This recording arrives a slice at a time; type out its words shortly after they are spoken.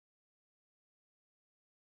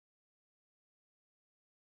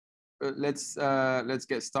let's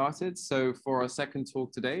get started. So for our second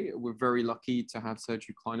talk today, we're very lucky to have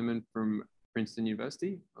Sergiu Klainerman from Princeton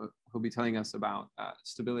University, who'll be telling us about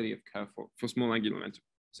stability of Kerr for small angular momentum.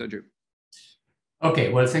 Sergiu.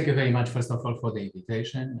 Okay, well, thank you very much, first of all, for the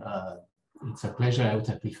invitation. It's a pleasure. I would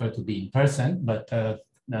have preferred to be in person, but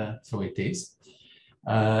so it is.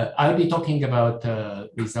 I'll be talking about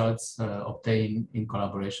results obtained in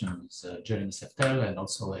collaboration with Jeremie Szeftel and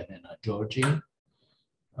also Elena Giorgi.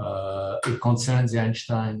 It concerns the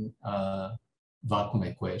Einstein vacuum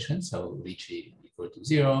equation, so Ricci equal to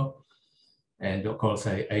 0. And of course,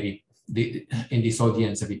 in this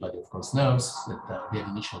audience, everybody, of course, knows that we have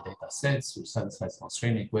initial data sets which satisfy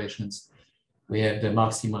constraint equations. We have the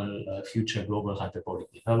maximal future global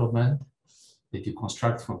hyperbolic development that you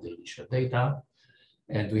construct from the initial data.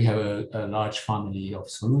 And we have a large family of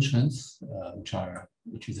solutions,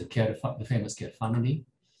 which is the famous Kerr family.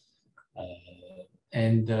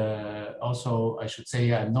 Also, I should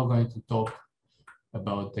say, I'm not going to talk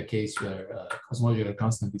about the case where cosmological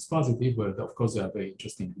constant is positive, but of course there are very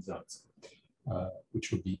interesting results,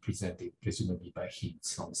 which will be presented presumably by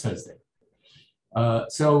Hinz on Thursday.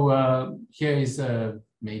 Here is a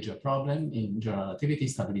major problem in general relativity,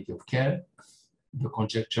 stability of Kerr. The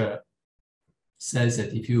conjecture says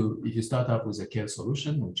that if you start up with a Kerr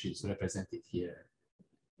solution, which is represented here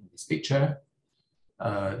in this picture,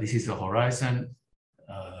 this is the horizon,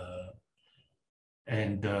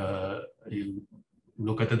 you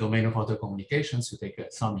look at the domain of outer communications, you take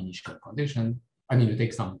some initial condition, you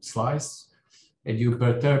take some slice, and you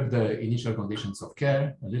perturb the initial conditions of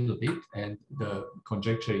Kerr a little bit, and the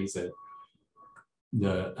conjecture is that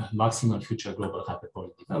the maximal future global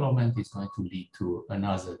hyperbolic development is going to lead to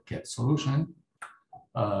another Kerr solution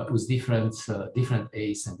with different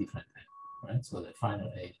A's and different N, right? So the final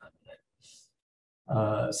A and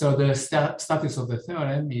N. So the status of the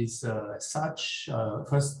theorem is such,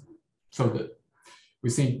 we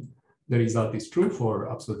think the result is true for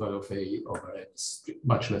absolute value of A over N is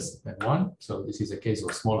much less than 1. So this is a case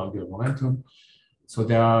of small angular momentum. So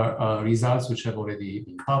there are results which have already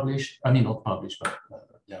been published. Not published, but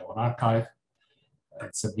they are on arXiv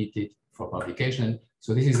and submitted for publication.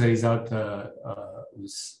 So this is a result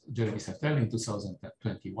with Jeremie Szeftel in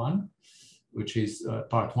 2021, which is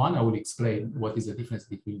part 1. I will explain what is the difference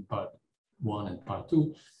between part 1 and part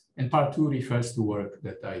 2. And part 2 refers to work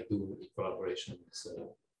that I do in collaboration with,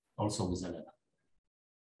 also with Elena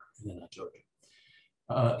Giorgi.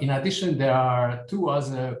 In addition, there are 2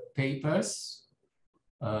 other papers,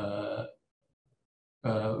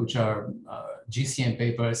 which are GCM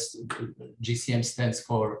papers. GCM stands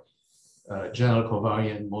for General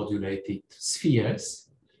Covariant Modulated Spheres.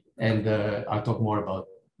 And I'll talk more about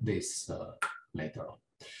this later on.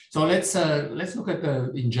 So let's look at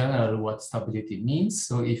in general what stability means.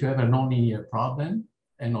 So if you have a nonlinear problem,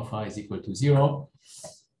 n of I is equal to 0,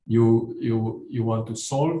 you want to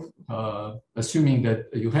solve, assuming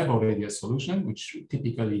that you have already a solution, which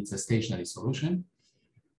typically it's a stationary solution,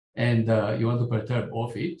 and you want to perturb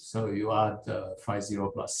off it. So you add phi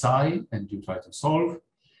 0 plus psi, and you try to solve.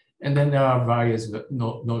 And then there are various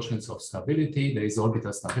notions of stability. There is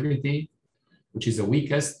orbital stability, which is the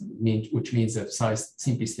weakest, which means that psi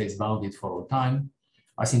simply stays bounded for all time.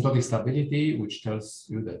 Asymptotic stability, which tells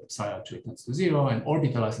you that psi actually tends to 0, and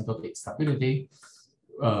orbital asymptotic stability,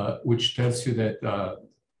 which tells you that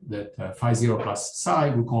phi 0 plus psi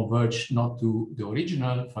will converge not to the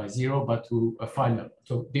original phi 0, but to a final,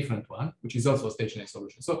 so different one, which is also a stationary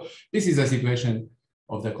solution. So this is a situation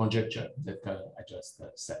of the conjecture that I just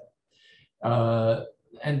said.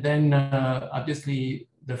 And then obviously,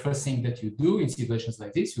 the first thing that you do in situations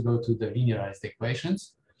like this, you go to the linearized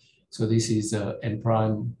equations. So this is n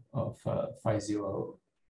prime of phi 0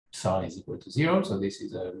 psi is equal to 0. So this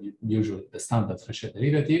is usually the standard threshold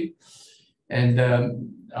derivative. And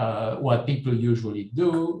what people usually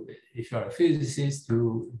do, if you are a physicist,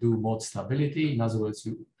 you do mode stability. In other words,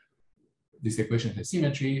 this equation has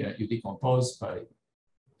symmetry, you decompose by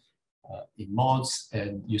in modes,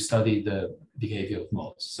 and you study the behavior of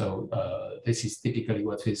modes. So this is typically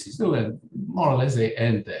what physicists do, and more or less they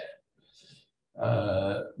end there.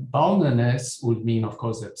 Boundedness would mean, of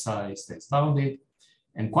course, that psi stays bounded,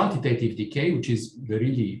 and quantitative decay, which is the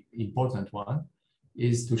really important one,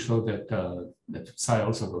 is to show that that psi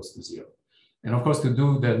also goes to 0. And of course, to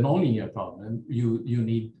do the nonlinear problem, you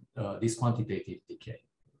need this quantitative decay.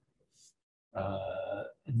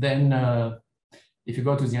 If you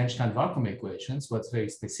go to the Einstein vacuum equations, what's very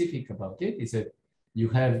specific about it is that you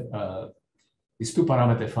have this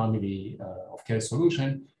 2-parameter family of Kerr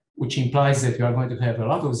solution, which implies that you are going to have a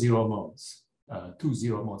lot of 0 modes two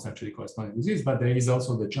zero modes actually corresponding to this, but there is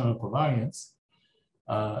also the general covariance,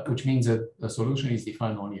 which means that the solution is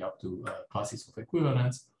defined only up to classes of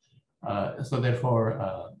equivalence. So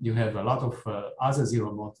therefore, you have a lot of other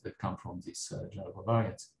zero modes that come from this general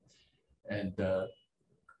covariance. And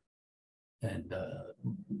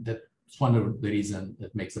that's one of the reasons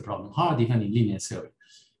that makes the problem hard, even in linear theory.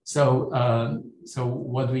 So, so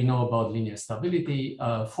what do we know about linear stability?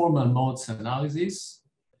 Formal modes analysis.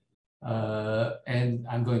 And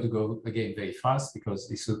I'm going to go again very fast because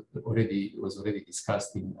this was already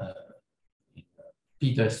discussed in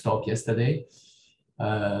Peter's talk yesterday.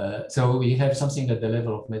 So we have something at the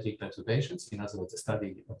level of metric perturbations, in other words, the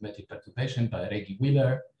study of metric perturbation by Reggie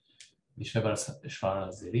Wheeler,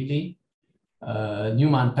 Schwarz-Zerilli,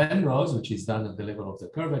 Newman-Penrose, which is done at the level of the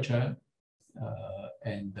curvature,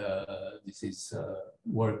 and this is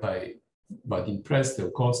work by Vadim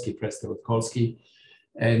Press-Teokolsky,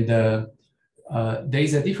 and there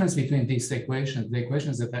is a difference between these equations, the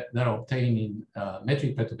equations that are obtained in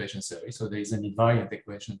metric perturbation theory. So there is an invariant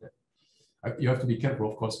equation that you have to be careful,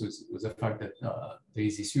 of course, with the fact that there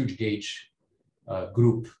is this huge gauge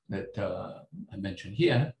group that I mentioned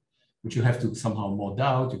here, which you have to somehow mod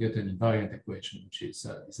out to get an invariant equation, which is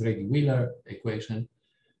this Reggie-Wheeler equation.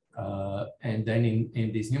 And then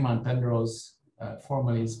in this Newman-Penrose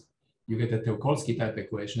formalism, you get a Teokolsky type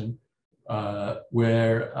equation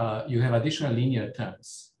where you have additional linear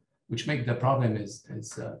terms, which make the problem, as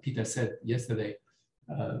Peter said yesterday,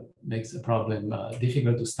 makes the problem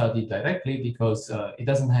difficult to study directly because it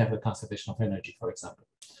doesn't have a conservation of energy, for example.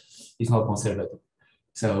 It's not conservative.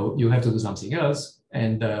 So you have to do something else.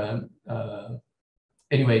 And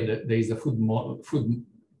anyway, there is a food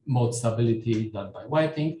mode stability done by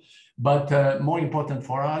Whiting. But more important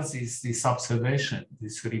for us is this observation,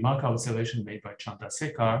 this remarkable observation made by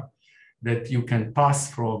Chandrasekhar, that you can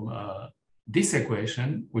pass from this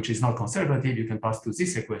equation, which is not conservative, you can pass to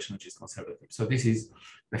this equation, which is conservative. So this is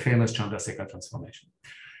the famous Chandrasekhar transformation.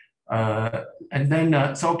 And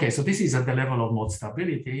then, so this is at the level of mode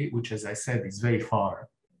stability, which, as I said, is very far.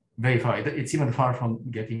 It's even far from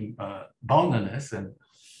getting boundedness, and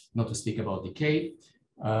not to speak about decay.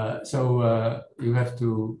 So you have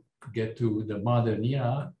to get to the modern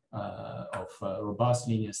era of robust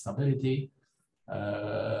linear stability,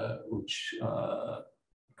 which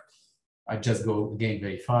I just go again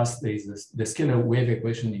very fast. There is the scalar wave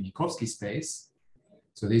equation in Minkowski space.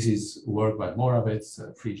 So this is work by Moravec,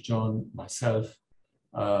 Fritz John, myself.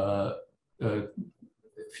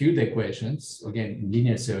 Field equations, again in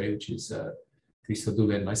linear theory, which is Christo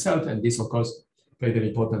Dule and myself. And this, of course, played an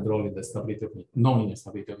important role in the stability of nonlinear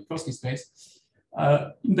stability of Minkowski space.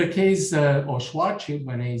 In the case of Schwarzschild,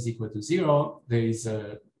 when A is equal to 0, there is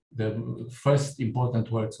the first important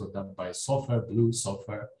works were done by Sofer, Blue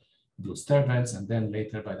Stervens, and then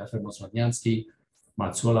later by Dafermos-Rodniansky,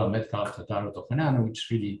 Mazzola, Metcalf, Tatarot, Ofenano, which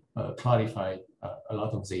really clarified a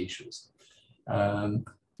lot of the issues.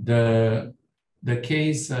 The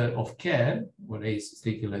case of Kerr, where A is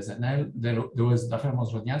strictly less than L, there was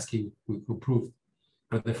Dafermos-Rodniansky who proved,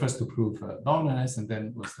 but the first to prove boundedness, and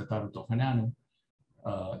then was Tatarot, Ofenano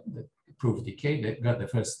that proved decay, that got the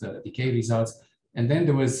first decay results. And then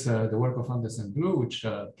there was the work of Anderson Blue, which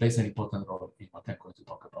plays an important role in what I'm going to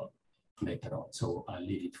talk about later on. So I'll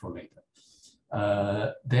leave it for later.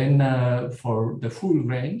 Then for the full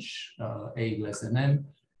range, A less than M,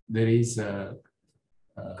 there is the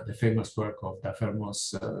famous work of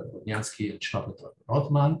Dafermos, Rodniansky, and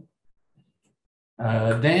Schwaber-Rothman.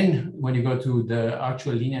 Then when you go to the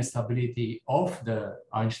actual linear stability of the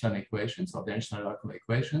Einstein equations, of the Einstein-Lacan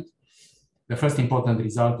equations, the first important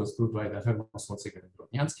result was proved by Dafermos, Holzegger, and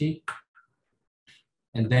Rodniansky.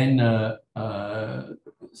 And then, an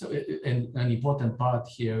important part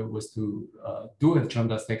here was to do a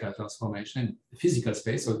Chandrasekhar transformation in physical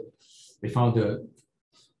space. So they found a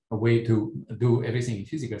way to do everything in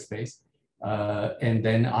physical space, and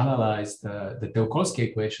then analyzed the Teokolsky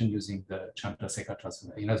equation using the Chandrasekhar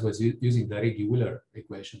transformation. In other words, using the Reggie-Wheeler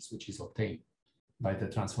equations, which is obtained by the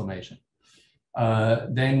transformation.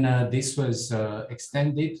 Then this was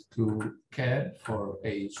extended to Kerr for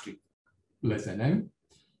A less than M,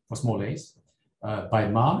 for small a's, by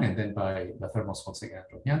Ma, and then by Dafermos, Holzegger,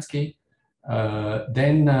 and Rodniansky.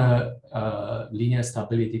 Then linear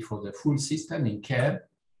stability for the full system in Kerr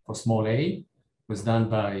for small a was done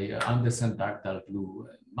by Anderson, Dagdal, Blue,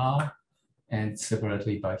 and Ma, and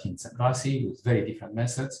separately by Hinz and Bassi with very different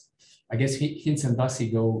methods. I guess Hinz and Bassi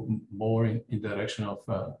go more in the direction of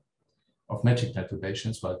metric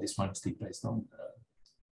perturbations, but this one is still based on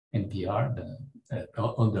NPR,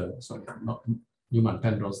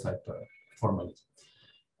 Newman-Penrose type formalism.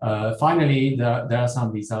 Finally, there are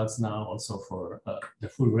some results now also for the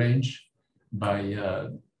full range by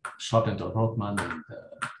Schappenthal-Rothman and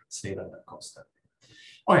Seva and Costa.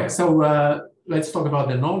 Okay, so let's talk about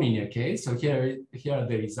the nonlinear case. So here are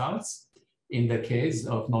the results in the case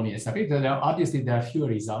of nonlinear stability. Obviously, there are fewer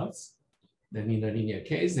results than in the linear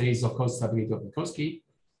case. There is, of course, stability of Minkowski.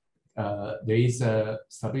 There is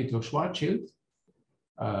stability of Schwarzschild.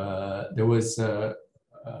 There was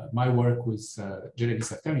my work with Jeremie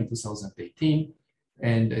Szeftel in 2018.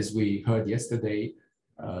 And as we heard yesterday,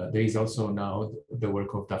 there is also now the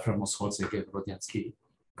work of Daframos, Holzek, and Rodyansky,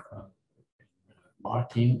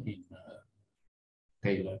 Martin, in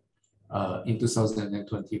Taylor in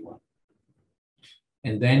 2021.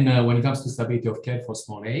 And then when it comes to stability of Kerr for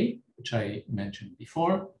small a, which I mentioned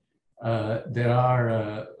before, there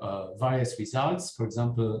are various results. For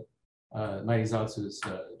example, my results with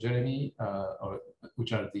Jeremie,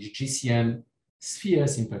 which are the GCM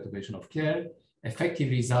spheres in perturbation of Kerr, effective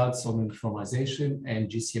results on uniformization, and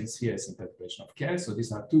GCM spheres in perturbation of Kerr. So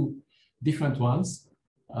these are two different ones.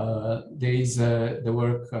 There is the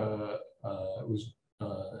work with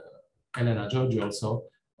Elena, Giorgi also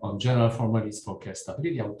on general formalism for Kerr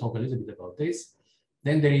stability. I will talk a little bit about this.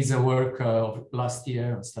 Then there is a work of last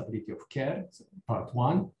year on stability of Kerr, part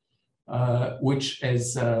 1, which,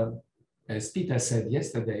 as Peter said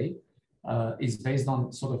yesterday, is based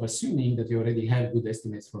on sort of assuming that you already have good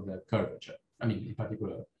estimates for the curvature. I mean, in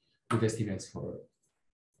particular, good estimates for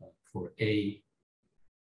A,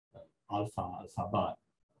 alpha, alpha bar.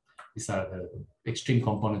 These are the extreme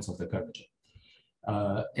components of the curvature.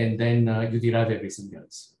 And then you derive everything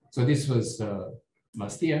else. So this was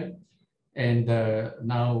last year. And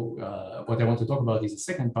now what I want to talk about is the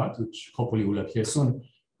second part, which hopefully will appear soon,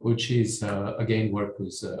 which is, again, work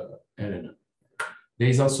with Elena. There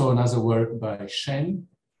is also another work by Shen,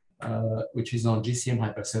 which is on GCM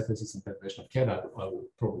hypersurfaces and perturbation of Kerr. I will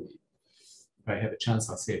probably, if I have a chance,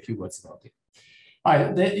 I'll say a few words about it. All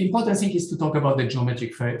right, the important thing is to talk about the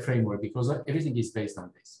geometric framework, because everything is based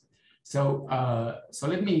on this. So, so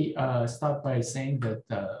let me start by saying that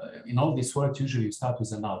in all this work, usually you start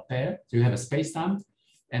with a null pair. So you have a spacetime,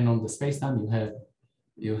 and on the spacetime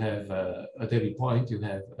you have at every point you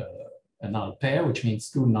have a null pair, which means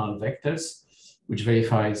two null vectors, which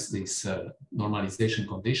verifies this normalization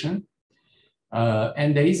condition.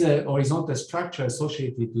 And there is a horizontal structure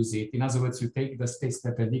associated with it. In other words, you take the space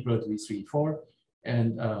perpendicular to E3, E4,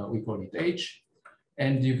 and we call it H.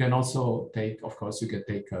 And you can also take, of course, you can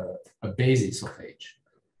take a basis of H,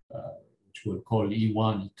 which we'll call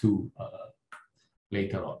E1, E2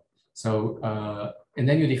 later on. So, and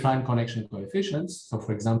then you define connection coefficients. So,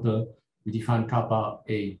 for example, we define kappa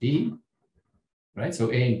A, B, right?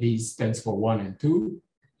 So A and B stands for 1 and 2.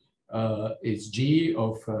 Is G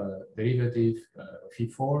of derivative of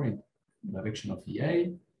E4 in the direction of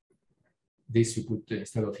EA. This you put,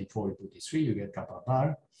 instead of E4, you put E3, you get kappa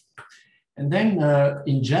bar. And then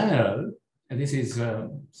in general, and this is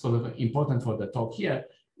sort of important for the talk here,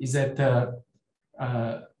 is that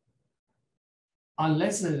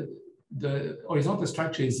unless the horizontal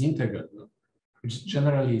structure is integral, which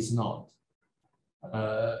generally is not,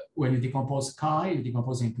 when you decompose chi, you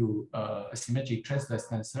decompose into a symmetric traceless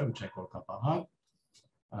tensor, which I call kappa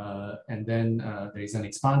half. And then there is an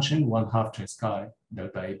expansion, 1/2 trace chi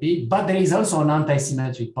delta AB. But there is also an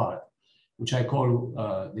anti-symmetric part, which I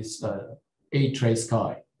call this A trace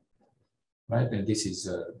chi, right? And this is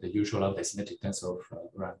the usual anti-symmetric tensor of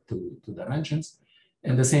rank 2 dimensions.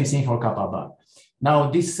 And the same thing for kappa bar.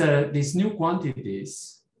 Now, these new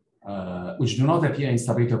quantities, which do not appear in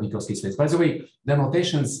stability of Minkowski space. By the way, the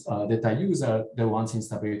notations that I use are the ones in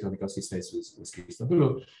stability of Minkowski space with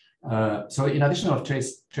Christodoulou. So in addition of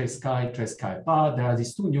trace chi bar, there are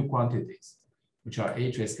these two new quantities, which are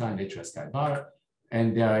A trace chi and A trace chi bar,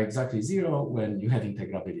 and they are exactly 0 when you have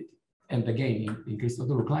integrability. And again, in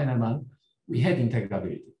Christodoulou Klainerman, we had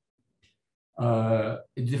integrability.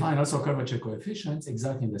 It defines also curvature coefficients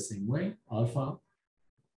exactly in the same way, alpha,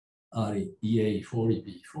 R EA 4, EB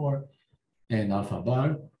 4, and alpha bar.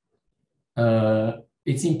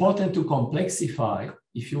 It's important to complexify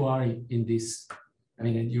if you are in this. I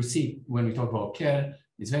mean, you see when we talk about Kerr,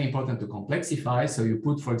 it's very important to complexify. So you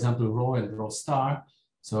put, for example, rho and rho star.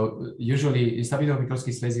 So usually in stability of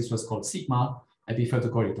Minkowski space, this was called sigma. I prefer to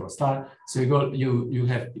call it rho star. So you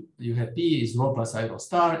have P is rho plus I rho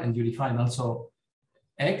star, and you define also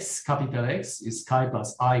X, capital X is chi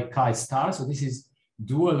plus I chi star. So this is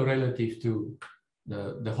dual relative to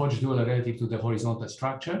the Hodge dual relative to the horizontal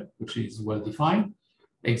structure, which is well defined.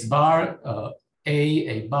 X bar,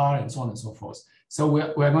 A bar, and so on and so forth. So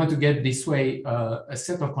we're going to get this way a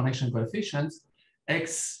set of connection coefficients.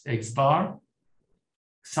 X bar,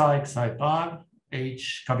 psi bar,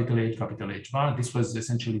 H, capital H bar. This was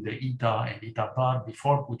essentially the eta and eta bar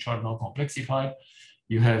before, which are now complexified.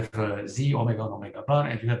 You have Z, omega and omega bar,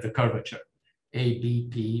 and you have the curvature, A, B,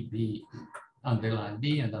 P, B, underline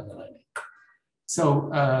B, and underline A.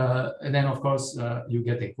 So, and then of course, you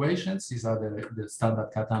get equations. These are the standard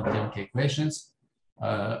Cartan-Bianchi equations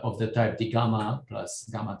of the type d gamma plus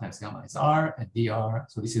gamma times gamma is R, and dr.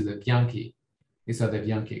 So this is the Bianchi. These are the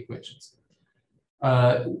Bianchi equations.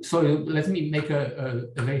 So let me make a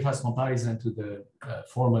very fast comparison to the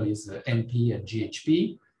formulas NP and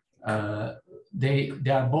GHP.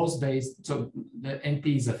 They are both based, so the NP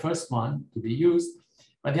is the first one to be used,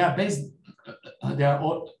 but they are based, they are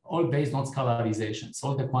all based on scalarization.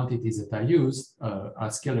 All the quantities that are used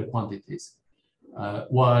are scalar quantities.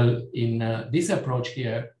 While in this approach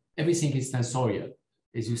here, everything is tensorial.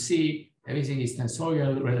 As you see, everything is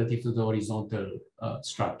tensorial relative to the horizontal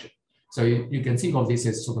structure. So you can think of this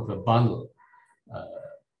as sort of a bundle,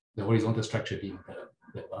 the horizontal structure being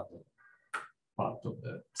the bundle part of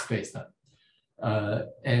the space-time.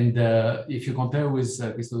 And if you compare with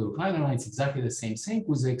Sergiu Klainerman, it's exactly the same thing,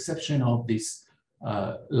 with the exception of this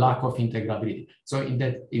lack of integrability. So in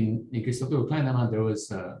Sergiu Klainerman, there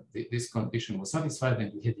was this condition was satisfied,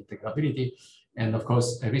 and we had integrability. And of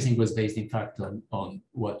course, everything was based, in fact, on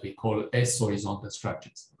what we call S horizontal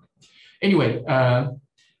structures. Anyway,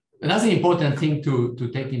 another important thing to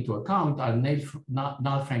take into account are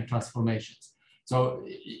null-Frank transformations. So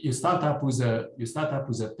you start up with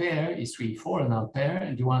a pair, is 3, 4, a null pair,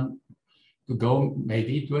 and you want to go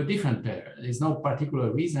maybe to a different pair. There's no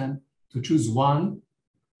particular reason to choose one.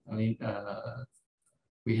 I mean,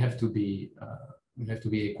 we have to be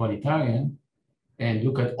equalitarian and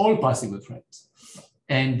look at all possible frames.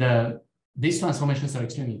 And these transformations are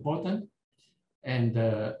extremely important. And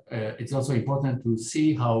it's also important to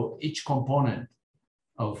see how each component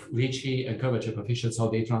of Ricci and curvature coefficients, how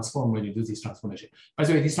they transform when you do this transformation. By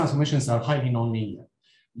the way, these transformations are highly nonlinear.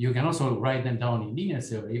 You can also write them down in linear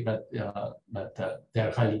theory, but they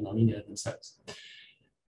are highly nonlinear themselves.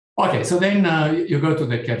 Okay, so then you go to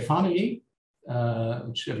the Kerr family,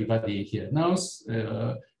 which everybody here knows.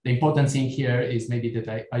 The important thing here is maybe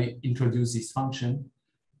that I introduce this function,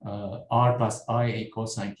 R plus I a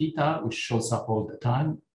cosine theta, which shows up all the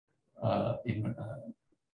time in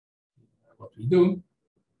what we do.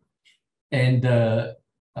 And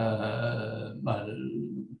well,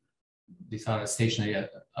 these are stationary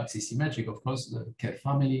axisymmetric, of course, the Kerr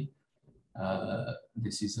family.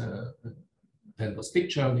 This is a Penrose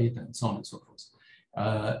picture of it, and so on and so forth.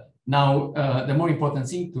 Now, the more important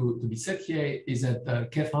thing to be said here is that the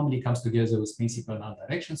Kerr family comes together with principal null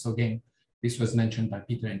direction. So again, this was mentioned by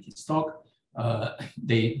Peter in his talk.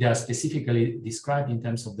 They are specifically described in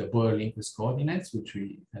terms of the Boyer-Lindquist coordinates, which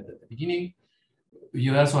we had at the beginning.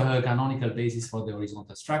 You also have a canonical basis for the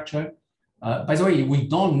horizontal structure. By the way, we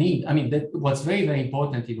don't need, I mean, what's very, very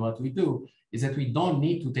important in what we do is that we don't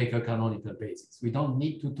need to take a canonical basis. We don't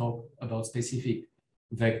need to talk about specific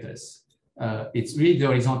vectors. It's really the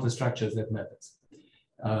horizontal structures that matters.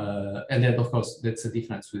 And then, of course, that's the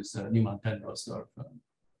difference with Newman-Penrose, or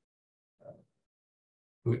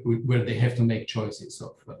where they have to make choices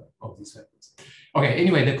of these vectors. Okay,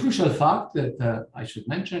 anyway, the crucial fact that I should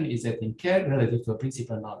mention is that in Kerr, relative to a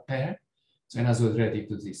principal null pair, so in other words, relative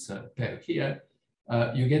to this pair here,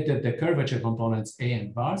 you get that the curvature components A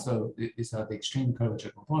and bar, so these are the extreme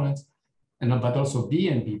curvature components, and but also B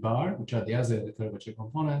and B bar, which are the other curvature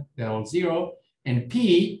component, they're all 0. And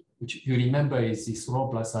P, which if you remember is this rho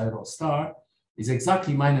plus I rho star, is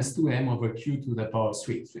exactly minus 2m over q to the power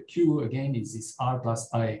 3. So q, again, is this r plus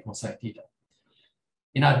I cosine theta.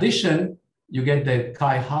 In addition, you get that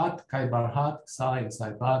chi hat, chi bar hat, psi, and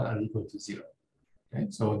psi bar are equal to 0. Okay?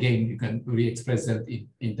 So again, you can re-express that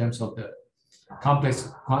in terms of the complex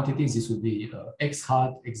quantities. This would be x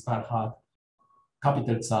hat, x bar hat,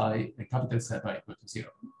 capital psi, and capital psi bar equal to 0.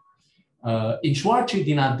 In Schwarzschild,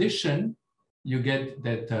 in addition, you get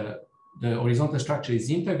that the horizontal structure is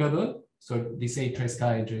integrable. So this A trace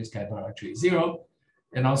chi and trace chi bar are actually 0.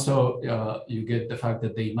 And also you get the fact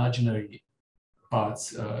that the imaginary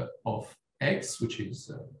parts of X, which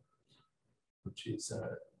is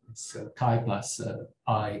chi plus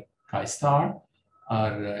I chi star,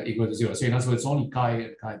 are equal to 0. So in other words, only chi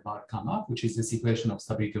and chi bar come up, which is this equation of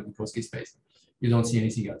stability of Minkowski space. You don't see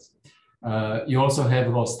anything else. You also have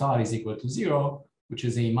rho star is equal to 0, which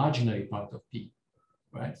is the imaginary part of P,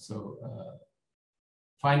 right? So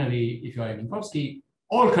finally, if you are in Minkowski,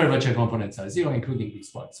 all curvature components are 0, including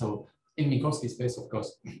this one. So in Minkowski space, of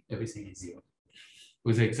course, everything is 0,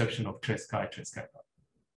 with the exception of trace chi bar.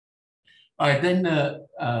 Then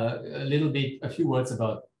a few words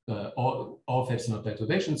about of epsilon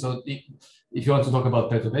perturbation. So if you want to talk about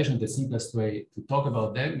perturbation, the simplest way to talk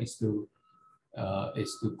about them is to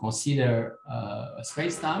consider a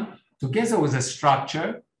space-time together with a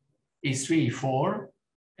structure E3, E4,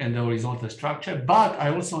 and the horizontal structure. But I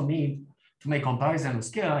also need to make comparison with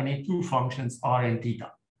scale. I need two functions R and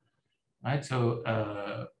theta, right? So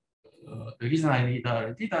the reason I need R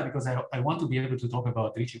and theta because I want to be able to talk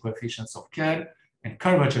about Ricci coefficients of Kerr and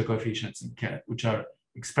curvature coefficients in Kerr, which are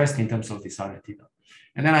expressed in terms of this R and theta.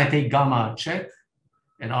 And then I take gamma check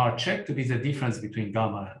and R check to be the difference between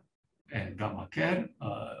gamma and gamma Kerr,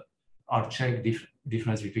 R check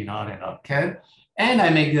difference between R and R Kerr. And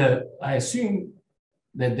I assume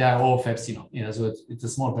that they are of epsilon, so it's a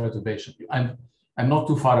small perturbation. I'm not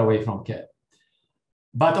too far away from Kerr.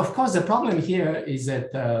 But of course, the problem here is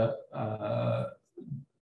that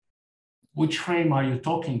which frame are you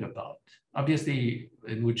talking about? Obviously,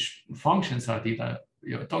 in which functions are theta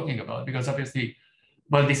you're talking about? Because obviously,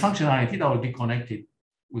 well, this function R and theta will be connected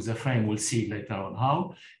with the frame. We'll see later on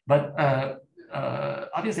how. But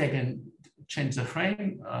obviously, I can change the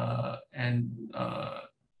frame.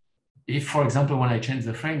 If, for example, when I change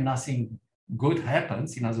the frame, nothing good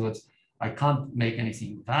happens, in other words, I can't make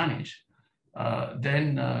anything vanish,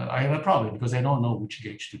 then I have a problem because I don't know which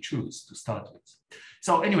gauge to choose to start with.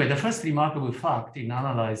 So anyway, the first remarkable fact in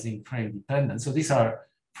analyzing frame dependence, so these are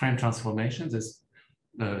frame transformations, as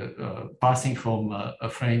passing from a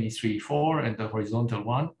frame E3, E4 and the horizontal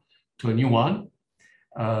one to a new one.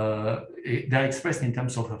 They're expressed in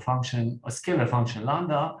terms of a function, a scalar function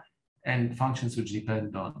lambda, and functions which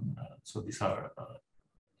depend on, so these are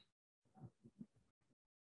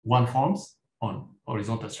one forms on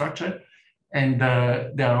horizontal structure, and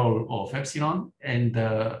they are all of epsilon. And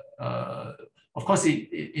of course,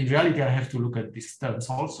 in reality, I have to look at these terms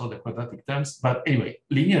also, the quadratic terms. But anyway,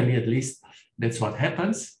 linearly at least, that's what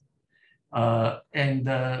happens. The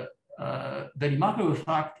remarkable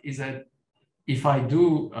fact is that if I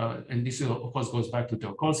do, and this of course goes back to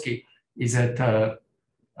Teokolsky, is that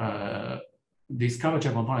these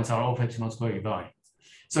curvature components are of epsilon square invariant.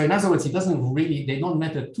 So in other words, it doesn't really, they don't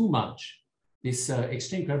matter too much. These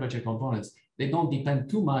extreme curvature components, they don't depend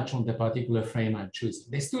too much on the particular frame I'm choosing.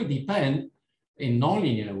 They still depend in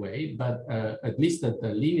nonlinear way, but at least at the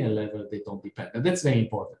linear level, they don't depend. And that's very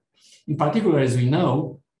important. In particular, as we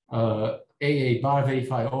know, AA bar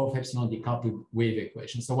verify of epsilon decoupled wave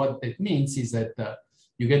equation. So what it means is that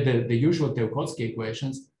you get the usual Teokolsky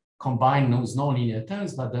equations, combine those nonlinear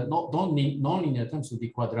terms, but the nonlinear terms will be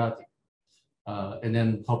quadratic. And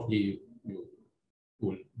then hopefully you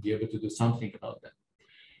will be able to do something about that.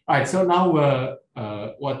 All right, so now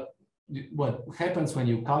what happens when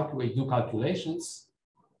you do calculations,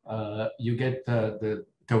 you get the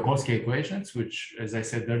Teokolsky equations, which, as I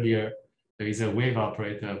said earlier, there is a wave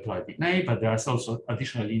operator applied in A, but there are also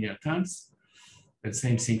additional linear terms. The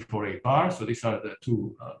same thing for A bar. So these are the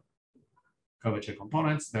two curvature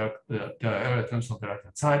components. There are error terms on the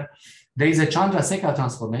right-hand side. There is a Chandrasekhar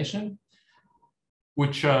transformation,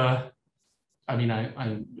 which, I mean,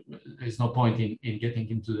 there's no point in getting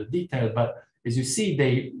into the detail, but as you see,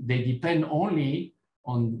 they depend only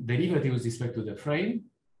on derivatives with respect to the frame,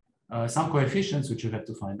 some coefficients which you have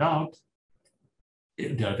to find out.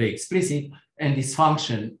 They are very explicit, and this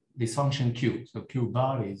function Q. So Q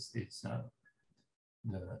bar is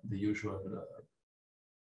the usual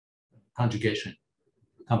conjugation,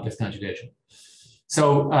 complex conjugation.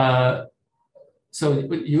 So so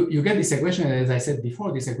you get this equation, and as I said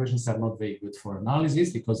before, these equations are not very good for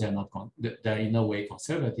analysis because they're in no way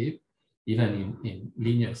conservative, even in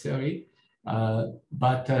linear theory.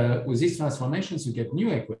 But with these transformations, you get new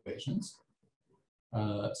equations.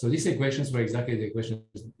 So these equations were exactly the equations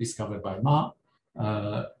discovered by Ma,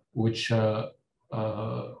 which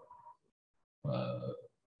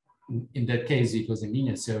in that case, it was a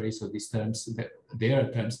linear theory. So these terms, the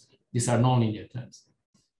error terms, these are nonlinear terms,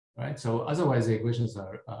 right? So otherwise, the equations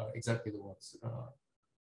are exactly the ones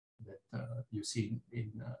that you see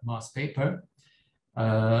in Ma's paper.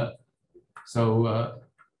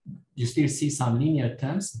 You still see some linear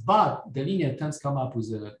terms, but the linear terms come up with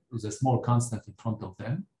a small constant in front of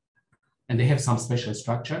them, and they have some special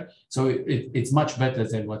structure. So it's much better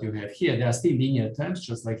than what you have here. There are still linear terms,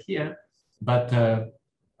 just like here, but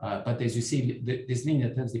as you see, these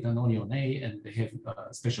linear terms depend only on A, and they have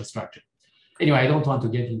a special structure. Anyway, I don't want to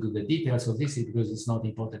get into the details of this because it's not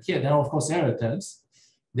important here. There are, of course, error terms.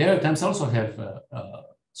 The error terms also have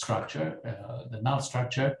structure. The null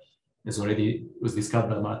structure, as already was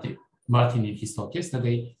discovered by Martin in his talk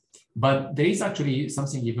yesterday, But there is actually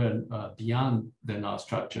something even beyond the null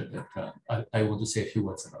structure that I want to say a few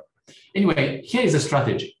words about. Anyway, here is a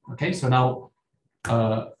strategy. Okay, so now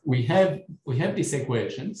we have these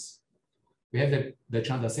equations. We have the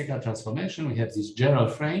Chandrasekhar transformation. We have these general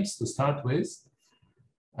frames to start with.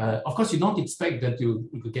 Of course, you don't expect that you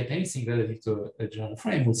could get anything relative to a general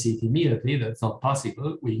frame. We'll see it immediately. That's not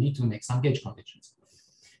possible. We need to make some gauge conditions.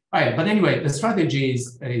 All right, but anyway, the strategy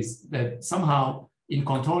is that somehow in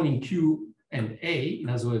controlling Q and A, in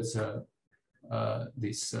other words,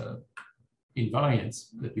 this invariance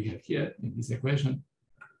that we have here in this equation,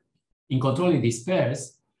 in controlling these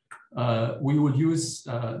pairs, we will use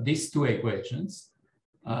these two equations,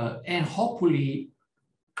 and hopefully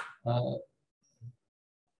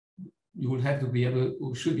you will have to be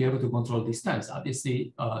able, should be able to control these terms.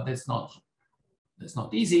 Obviously, that's not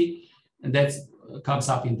easy, and that comes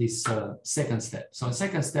up in this second step. So in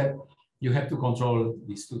second step, you have to control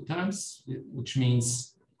these two terms, which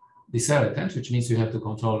means these error terms, which means you have to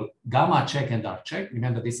control gamma check and R check.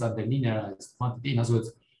 Remember, these are the linearized quantity, in other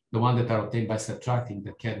words, the one that are obtained by subtracting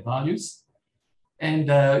the Kerr values. And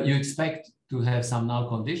you expect to have some null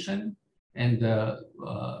condition. And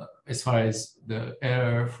as far as the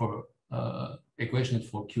error for equation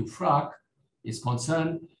for Q frac is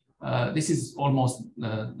concerned, this is almost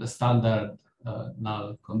the standard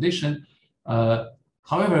null condition.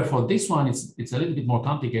 However, for this one, it's a little bit more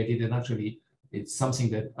complicated, and actually it's something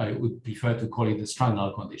that I would prefer to call it the strong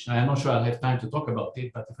null condition. I'm not sure I'll have time to talk about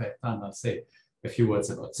it, but if I have time, I'll say a few words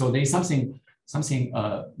about it. So there is something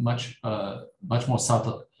much more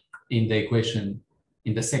subtle in the equation,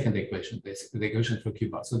 in the second equation, the equation for Q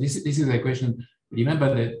bar. So this is the equation.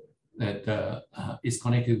 Remember that is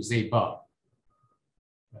connected with A bar.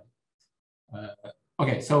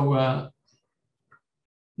 Okay, so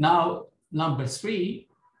now number 3,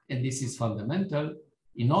 and this is fundamental.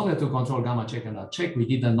 In order to control gamma check and R check, we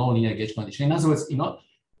did a nonlinear gauge condition. In other words,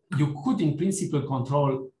 you could in principle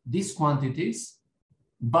control these quantities,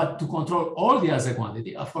 but to control all the other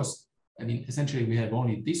quantity, of course, I mean, essentially we have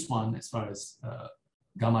only this one as far as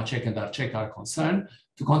gamma check and R check are concerned.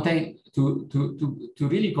 To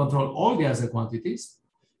really control all the other quantities,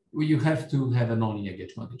 you have to have a nonlinear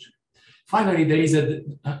gauge condition. Finally,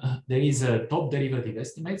 there is a top derivative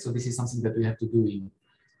estimate. So this is something that we have to do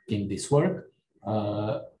in this work.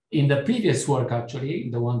 In the previous work, actually,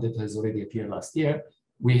 the one that has already appeared last year,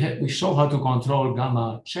 we show how to control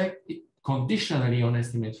gamma check conditionally on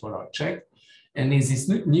estimates for R check. And in this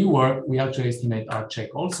new work, we actually estimate R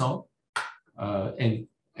check also and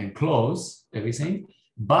close everything.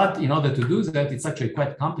 But in order to do that, it's actually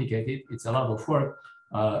quite complicated. It's a lot of work.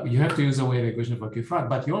 You have to use a wave equation for Q frac,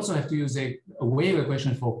 but you also have to use a wave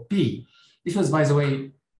equation for P. This was, by the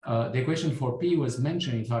way, the equation for P was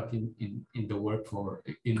mentioned, in fact, in the work for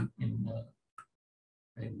in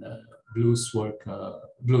Blue's work,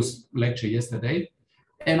 Blue's lecture yesterday.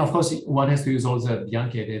 And of course, one has to use all the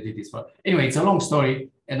Bianchi identities for. Anyway, it's a long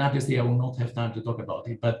story, and obviously I will not have time to talk about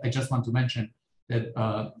it. But I just want to mention that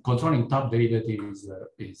controlling top derivative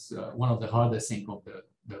is one of the hardest things of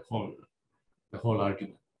the whole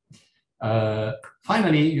argument.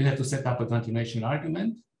 Finally, you have to set up a continuation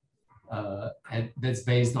argument, and that's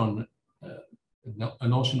based on a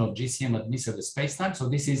notion of GCM admissible spacetime. So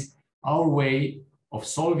this is our way of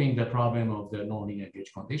solving the problem of the nonlinear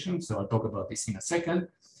gauge condition. So I'll talk about this in a second.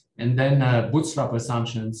 And then bootstrap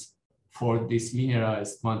assumptions for these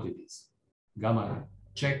linearized quantities, gamma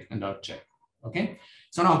check and R check. Okay,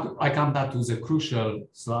 so now I come back to the crucial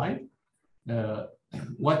slide.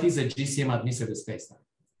 What is a GCM admissible spacetime?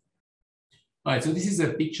 All right, so this is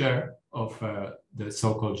a picture of the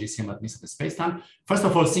so-called GCM admissible spacetime. First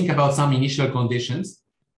of all, think about some initial conditions,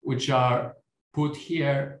 which are put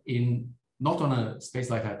here in not on a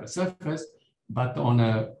space-like hypersurface, but on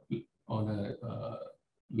a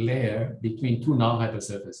layer between two null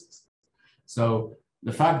hypersurfaces. So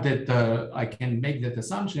the fact that I can make that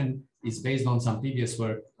assumption is based on some previous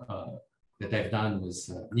work that I've done with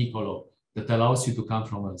Nicolo, that allows you to come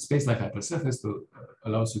from a space-like hypersurface to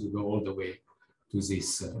allows you to go all the way to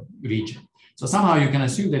this region. So somehow you can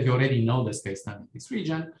assume that you already know the space-time in this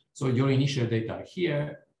region. So your initial data are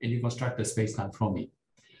here, and you construct the space-time from it.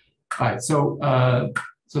 All right, so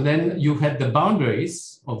then you had the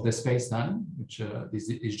boundaries of the space-time, which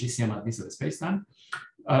is GCM admissible space-time.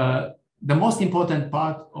 The most important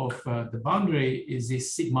part of the boundary is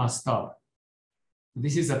this sigma star.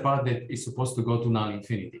 This is a part that is supposed to go to null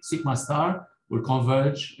infinity. Sigma star will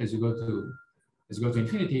converge as you go to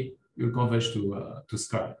infinity. You'll converge to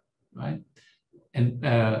scribe, right? And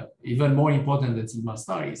even more important than sigma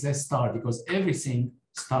star is S star, because everything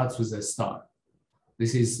starts with a star.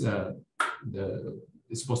 This is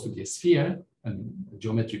it's supposed to be a sphere, a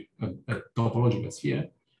geometric, a topological sphere,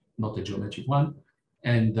 not a geometric one,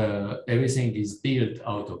 and everything is built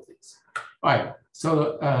out of this. All right. So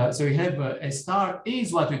so we have a star is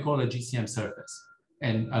what we call a GCM surface,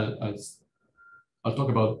 and I'll talk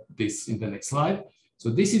about this in the next slide. So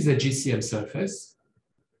this is a GCM surface.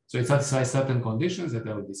 So it satisfies certain conditions that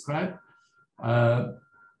I will describe.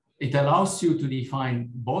 It allows you to define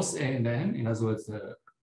both A and N. In other words,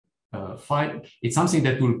 it's something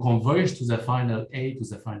that will converge to the final A to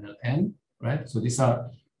the final N, right? So these are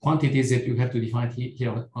quantities that you have to define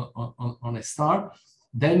here on a star.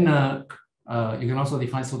 Then you can also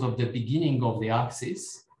define sort of the beginning of the axis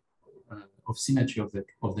of symmetry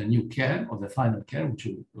of the new Kerr, of the final Kerr, which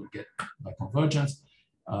you will get by convergence.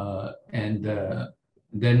 And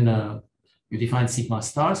then you define sigma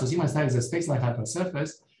star. So sigma star is a space-like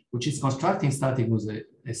hypersurface, which is constructing static with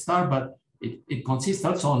a star, but it consists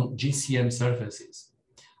also on GCM surfaces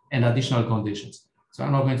and additional conditions. So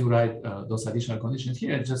I'm not going to write those additional conditions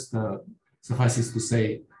here. It just suffices to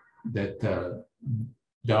say that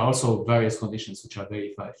there are also various conditions which are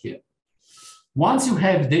verified here. Once you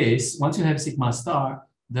have this, once you have sigma star,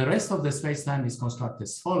 the rest of the space-time is constructed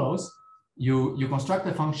as follows. You construct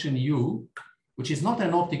a function u, which is not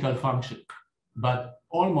an optical function, but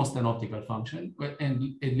almost an optical function,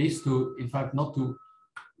 and it leads to, in fact, not to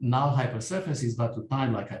null hypersurfaces, but to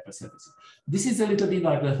time-like hypersurfaces. This is a little bit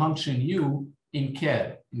like the function u in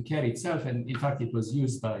Kerr itself, and in fact, it was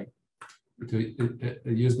used by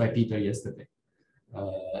Peter yesterday.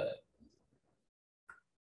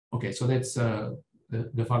 Okay, so that's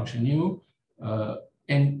the function u,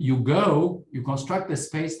 and you construct the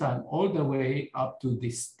space-time all the way up to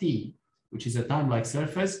this t, which is a time-like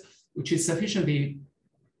surface, which is sufficiently,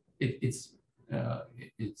 it's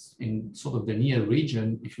in sort of the near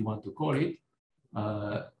region, if you want to call it,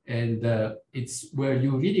 and it's where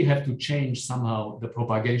you really have to change somehow the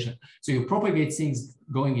propagation. So you propagate things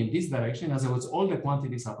going in this direction. In other words, all the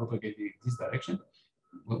quantities are propagated in this direction.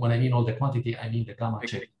 When I mean all the quantity, I mean the gamma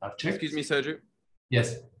check. Excuse me, Sergiu. Yes.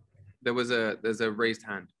 There's a raised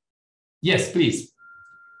hand. Yes, please.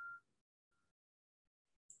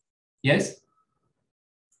 Yes.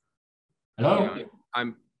 Hello. Yeah,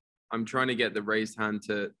 I'm trying to get the raised hand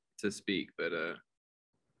to speak, but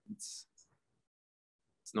it's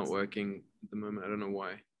not working at the moment. I don't know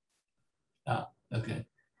why. Ah, okay.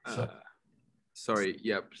 Sorry.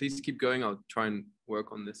 Yeah, please keep going. I'll try and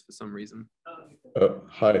work on this for some reason.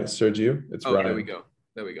 Hi, Sergiu. It's Ryan. There we go.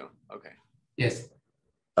 There we go. Okay. Yes.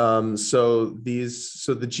 So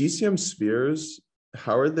the GCM spheres,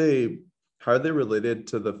 how are they related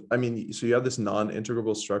to the? I mean, so you have this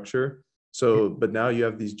non-integrable structure. So, but now you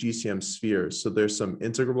have these GCM spheres. So there's some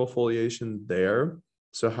integrable foliation there.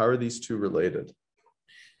 So how are these two related?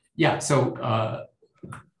 Yeah. So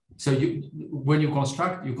when you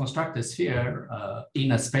construct a sphere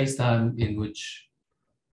in a spacetime in which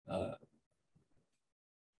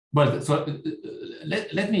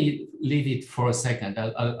let me leave it for a second.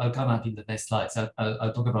 I'll come up in the next slides.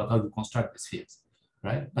 I'll talk about how to construct the spheres,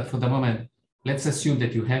 right? But for the moment, let's assume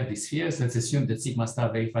that you have these spheres. Let's assume that sigma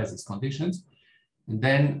star verifies these conditions. And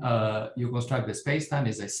then you construct the spacetime.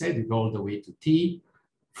 As I said, you go all the way to t.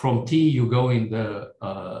 From t, you go in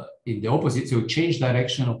the opposite. So you change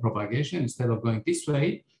direction of propagation. Instead of going this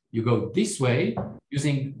way, you go this way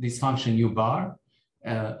using this function u bar.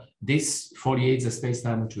 This foliates a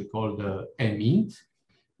spacetime which we call the M-int,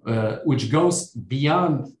 which goes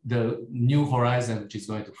beyond the new horizon which is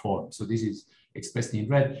going to form. So this is expressed in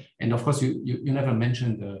red. And of course, you never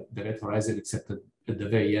mentioned the red horizon except at the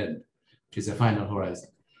very end, which is the final horizon.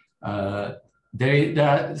 There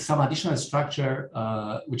are some additional structure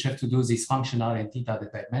which have to do with this function r and theta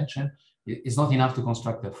that I mentioned. It's not enough to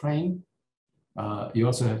construct the frame. You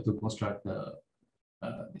also have to construct the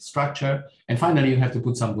structure. And finally, you have to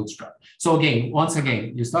put some bootstrap. So again, once again,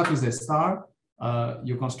 you start with a star,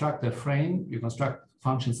 you construct the frame, you construct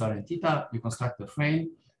functions r and theta, you construct the frame,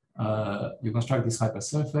 you construct this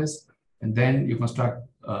hypersurface, and then you construct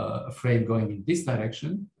a frame going in this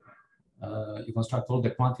direction. You construct all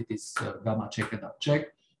the quantities, gamma check and up check.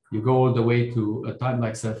 You go all the way to a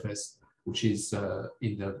time-like surface, which is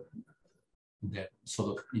in the sort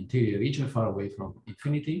of interior region, far away from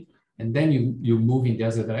infinity. And then you move in the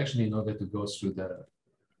other direction in order to go through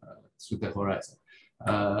the horizon.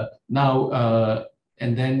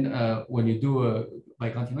 And then when you do by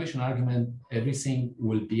continuation argument, everything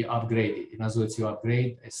will be upgraded. In other words, you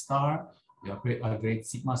upgrade a star, you upgrade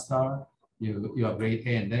sigma star, you upgrade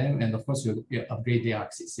A and M, and of course you upgrade the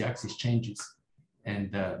axis. The axis changes, and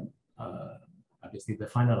Obviously, the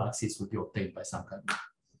final axis would be obtained by some kind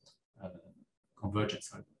of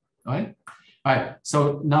convergence. All right. All right.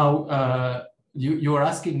 So now you are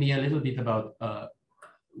asking me a little bit about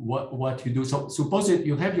what you do. So suppose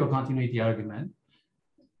you have your continuity argument,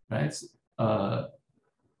 right?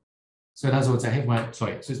 So in other words, I have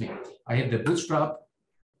I have the bootstrap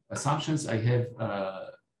assumptions. I have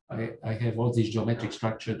all these geometric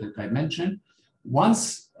structure that I mentioned.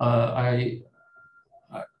 Once I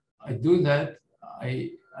do that,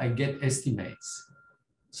 I get estimates.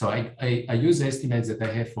 So I use the estimates that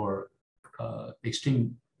I have for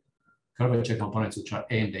extreme curvature components, which are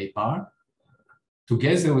A and A bar,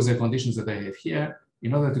 together with the conditions that I have here,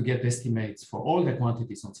 in order to get estimates for all the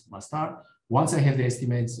quantities on sigma star. Once I have the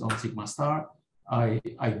estimates on sigma star, I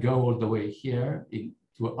go all the way here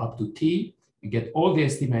up to T and get all the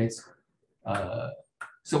estimates.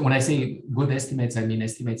 So when I say good estimates, I mean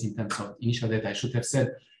estimates in terms of initial data. I should have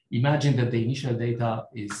said, imagine that the initial data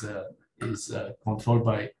is controlled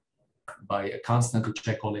by a constant which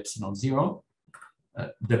I call epsilon 0.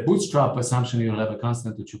 The bootstrap assumption, you'll have a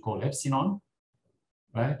constant which you call epsilon,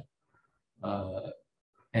 right?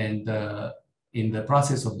 And in the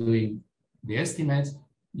process of doing the estimates,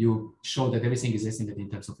 you show that everything is estimated in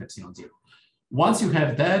terms of epsilon 0. Once you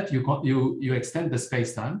have that, you extend the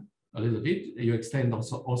space-time a little bit. You extend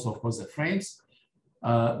also of course, the frames.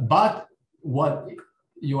 But what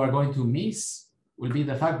you are going to miss will be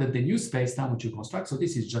the fact that the new space-time which you construct, so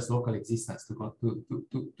this is just local existence to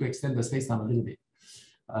extend the space-time a little bit.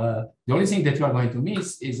 The only thing that you are going to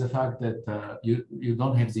miss is the fact that you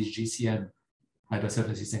don't have these GCM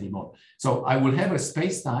hypersurfaces anymore. So I will have a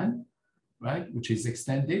space-time, right, which is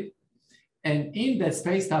extended. And in that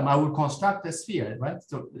space-time, I will construct a sphere, right?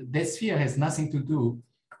 So that sphere has nothing to do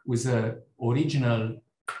with the original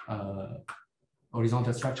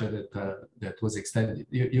horizontal structure that was extended.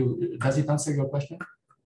 Does it answer your question?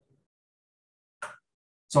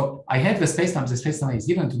 So I have the space-time is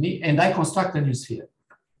given to me, and I construct a new sphere.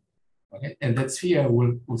 Okay, and that sphere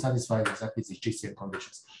will satisfy exactly these GCM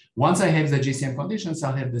conditions. Once I have the GCM conditions,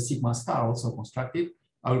 I'll have the sigma star also constructed.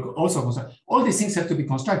 I will also construct. All these things have to be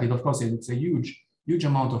constructed, of course, and it's a huge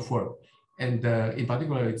amount of work. And in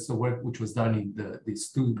particular, it's the work which was done in these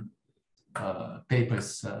two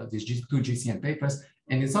papers, these two GCM papers,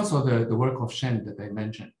 and it's also the work of Shen that I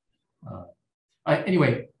mentioned.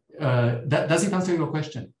 Anyway, does it answer your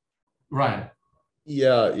question, Ryan?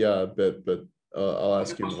 Yeah, but I'll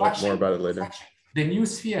ask you more about it later. The new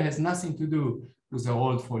sphere has nothing to do with the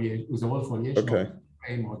old foliation okay.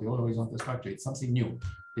 frame or the old horizontal structure. It's something new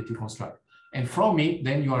that you construct, and from it,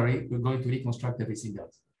 then you're going to reconstruct everything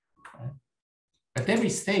else. Right? At every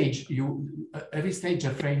stage,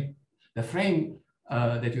 the frame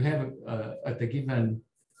that you have at the given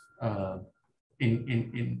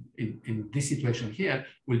in this situation here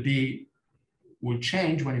will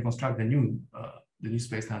change when you construct the new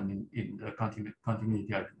space-time in the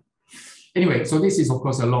continuity argument. Anyway, so this is of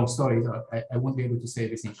course a long story. I won't be able to say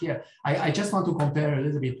everything here. I just want to compare a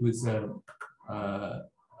little bit with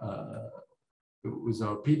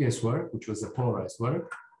our previous work, which was the polarized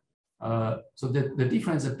work. So the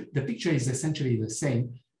difference, the picture is essentially the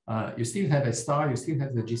same. You still have a star, you still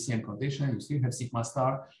have the GCM condition, you still have sigma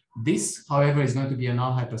star. This, however, is going to be a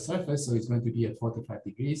null hypersurface, so it's going to be at 45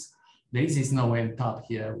 degrees. There is this no M top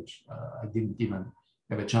here, which I didn't even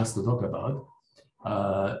have a chance to talk about.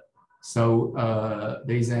 So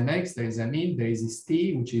there is MX, there is a mean, there is this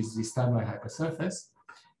T, which is this timeline hypersurface.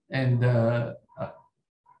 And the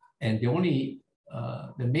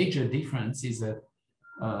major difference is that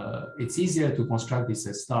it's easier to construct this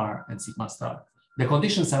as star and sigma star. The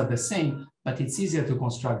conditions are the same, but it's easier to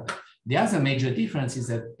construct. The other major difference is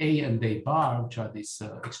that A and A bar, which are these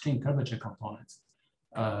extreme curvature components,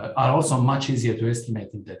 are also much easier to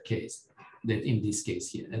estimate in that case than in this case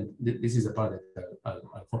here. And this is a part that I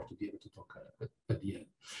hope to be able to talk at the end.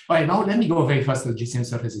 All right, now let me go very fast to GCM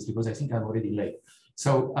surfaces because I think I'm already late.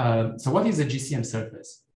 So, so what is a GCM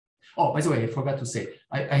surface? Oh, by the way, I forgot to say,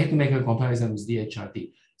 I had to make a comparison with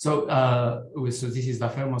DHRT. So, so this is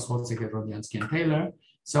Lafermos, Holzek, Rodiansky, and Taylor.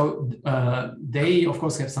 So they, of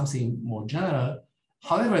course, have something more general.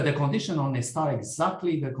 However, the condition on a star,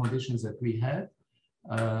 exactly the conditions that we had.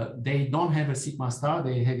 They don't have a sigma star.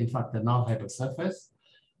 They have, in fact, a null hypersurface.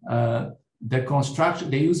 The construction,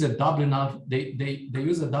 they use a double null. They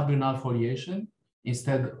use a double null foliation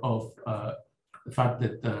instead of the fact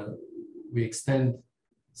that we extend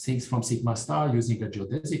things from sigma star using a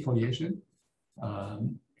geodesic foliation.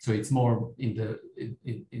 So it's more in the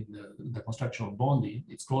constructional bonding.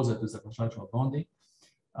 It's closer to the constructional bonding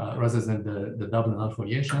rather than the double null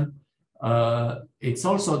foliation. It's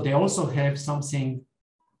also, they also have something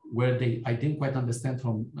where I didn't quite understand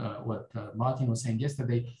from what Martin was saying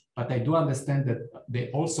yesterday, but I do understand that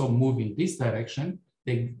they also move in this direction.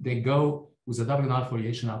 They go with a W0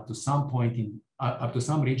 foliation up to some point up to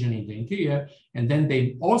some region in the interior, and then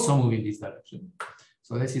they also move in this direction.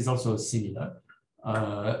 So this is also similar.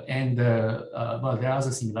 Well, there are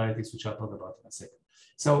other similarities which I'll talk about in a second.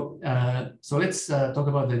 So, so let's talk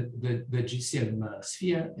about the GCM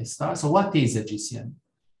sphere, a star. So what is a GCM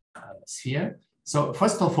sphere? So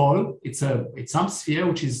first of all, it's some sphere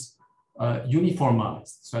which is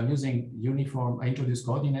uniformized. So I'm using I introduce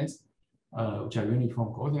coordinates, which are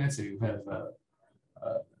uniform coordinates. So you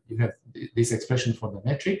have this expression for the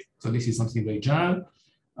metric. So this is something very general.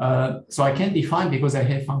 So I can define, because I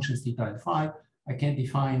have functions theta and phi, I can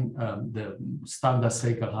define the standard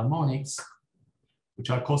spherical harmonics, which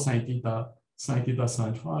are cosine theta, sine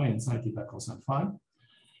phi, and sine theta cosine phi.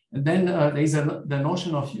 And then there is the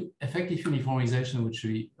notion of effective uniformization, which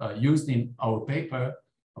we used in our paper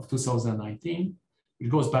of 2019. It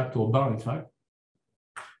goes back to Obar, in fact,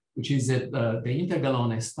 which is that the integral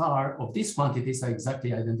on a star of these quantities are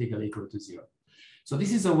exactly identical equal to 0. So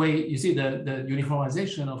this is a way, you see the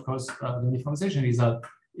uniformization, of course, the uniformization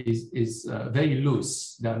is very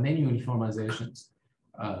loose. There are many uniformizations.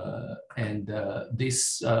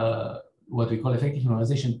 This, what we call effective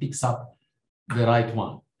uniformization, picks up the right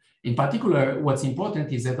one. In particular, what's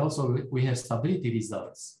important is that also we have stability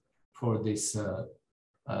results for this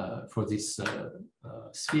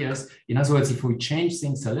spheres. In other words, if we change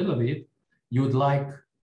things a little bit, you'd like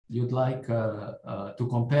to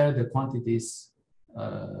compare the quantities,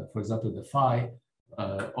 for example, the phi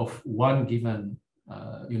of one given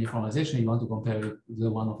uniformization. You want to compare it to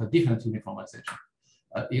the one of a different uniformization.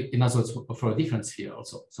 In other words, for a different sphere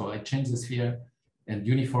also. So I change the sphere and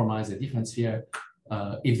uniformize a different sphere.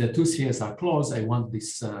 If the two spheres are close, I want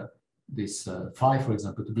this phi, for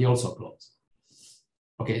example, to be also close.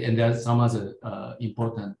 Okay, and there's some other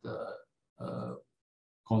important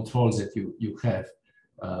controls that you have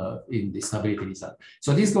in the stability result.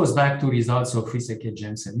 So this goes back to results of Frieseke,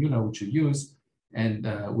 James, and Mueller, which you use, and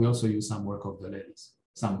we also use some work of the ladies,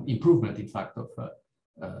 some improvement, in fact, of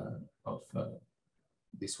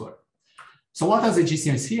this work. So what are the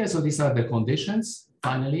GCMs here? So these are the conditions.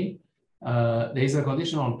 Finally, there is a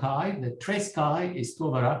condition on chi. The trace chi is 2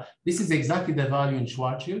 over r. This is exactly the value in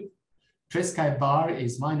Schwarzschild. Trace chi bar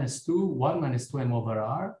is -2, 1 minus 2m over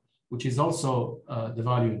r, which is also the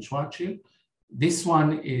value in Schwarzschild. This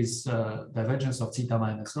one is divergence of theta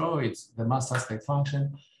minus rho. It's the mass aspect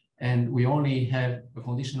function. And we only have a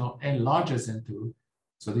condition of n larger than 2.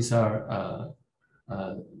 So these are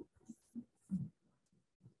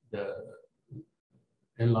the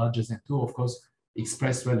n larger than 2, of course,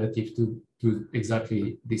 expressed relative to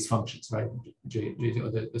exactly these functions, right?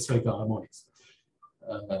 The spherical harmonics.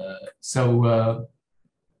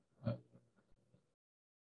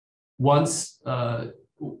 Once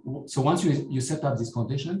you set up these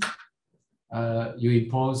conditions, you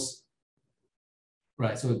impose,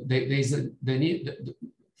 right? So the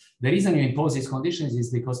reason you impose these conditions is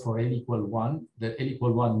because for L equal 1, the L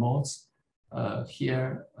equal 1 modes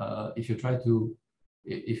here, if you try to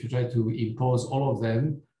impose all of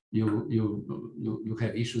them, you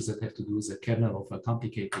have issues that have to do with the kernel of a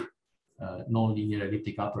complicated nonlinear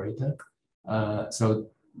elliptic operator. So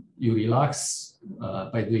you relax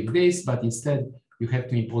by doing this, but instead you have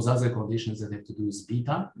to impose other conditions that have to do with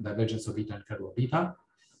beta, divergence of beta and curl of beta.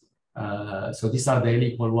 So these are the L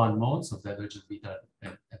equal 1 modes of divergence beta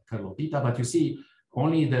and curl of beta, but you see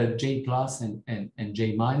only the J plus and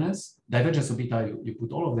J minus. Divergence of beta, you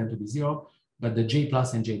put all of them to be 0, but the J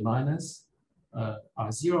plus and J minus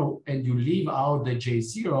are 0, and you leave out the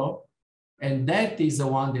J0, and that is the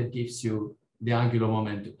one that gives you the angular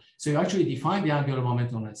momentum. So you actually define the angular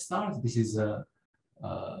momentum at start. This is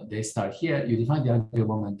they start here. You define the angular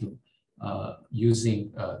momentum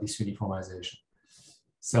using this uniformization.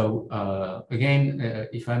 So again,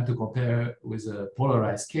 if I'm to compare with a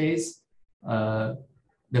polarized case,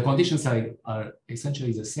 the conditions are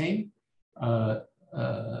essentially the same.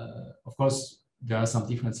 Of course, there are some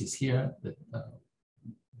differences here that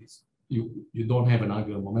you don't have an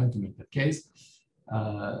angular momentum in that case.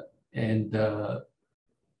 And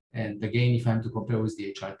again, if I'm to compare with the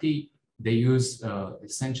HRT, they use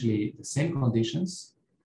essentially the same conditions,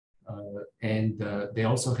 and they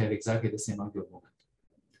also have exactly the same angular momentum.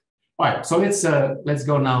 All right, so let's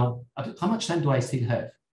go now. How much time do I still have?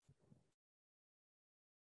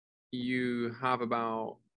 You have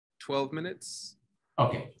about 12 minutes.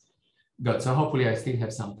 Okay, good. So hopefully I still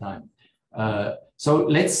have some time. So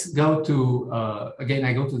let's go to, again,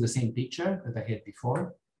 I go to the same picture that I had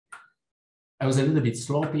before. I was a little bit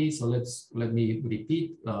sloppy, so let me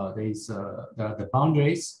repeat. There are the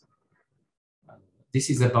boundaries.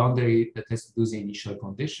 This is a boundary that has to do with the initial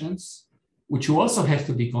conditions, which you also have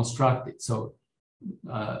to be constructed. So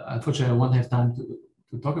unfortunately, I won't have time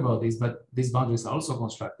to talk about this, but these boundaries are also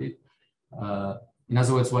constructed. In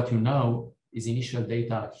other words, what you know is initial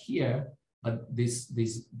data here, but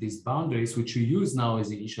these boundaries, which you use now as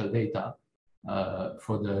initial data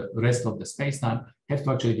for the rest of the space-time, have to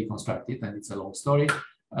actually be constructed, and it's a long story.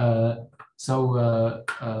 So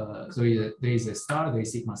there is a star, there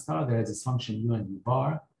is sigma star, there is this function u and u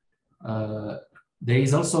bar. There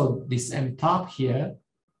is also this m top here,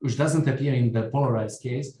 which doesn't appear in the polarized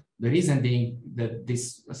case. The reason being that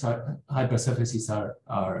these hypersurfaces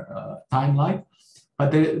are time-like.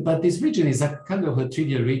 But this region is a kind of a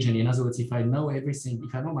trivial region. In other words, if I know everything,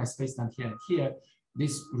 if I know my spacetime here and here,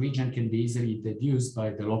 this region can be easily deduced by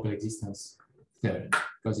the local existence theorem,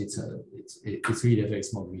 because it's really a very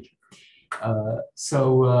small region.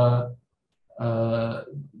 So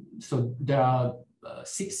there are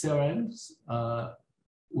 6 theorems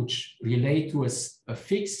which relate to a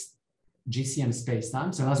fixed GCM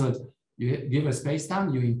spacetime. So in other words, you give a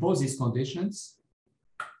spacetime, you impose these conditions,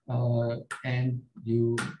 and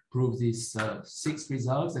you prove these 6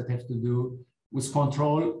 results that have to do with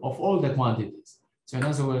control of all the quantities. So in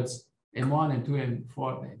other words, M1, M2,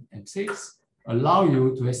 M4, and M6 allow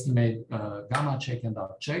you to estimate gamma check and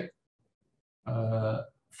R check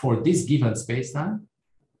for this given spacetime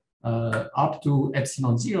up to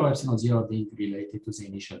epsilon 0 being related to the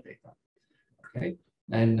initial data. Okay,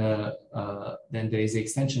 and then there is the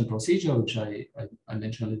extension procedure, which I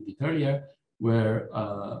mentioned a little bit earlier, where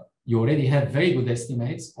you already have very good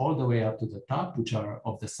estimates all the way up to the top, which are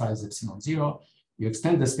of the size epsilon 0. You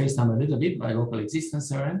extend the spacetime a little bit by local existence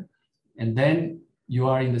theorem, and then you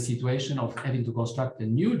are in the situation of having to construct a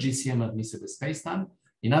new GCM admissible spacetime.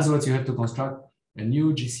 In other words, you have to construct a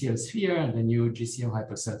new GCL sphere and a new GCM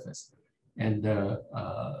hypersurface. And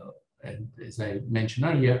as I mentioned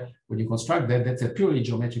earlier, when you construct that, that's a purely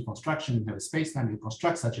geometric construction. You have a spacetime, you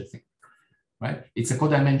construct such a thing. Right? It's a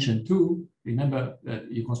codimension 2. Remember,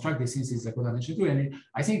 you construct this since it's a codimension 2. And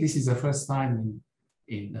I think this is the first time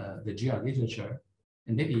in the GR literature,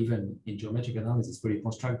 and maybe even in geometric analysis, where you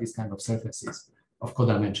construct these kind of surfaces of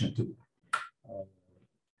codimension 2.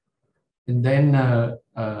 And then,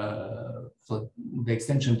 so the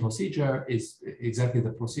extension procedure is exactly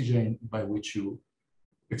the procedure by which you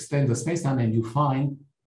extend the spacetime and you find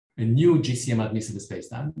a new GCM admissible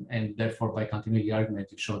spacetime, and therefore by continuing the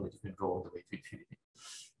argument, you show that you can go all the way to infinity.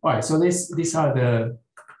 All right, so these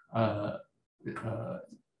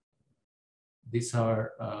are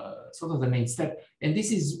sort of the main step, and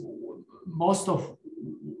this is most of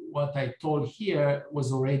what I told here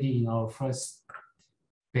was already in our first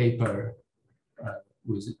paper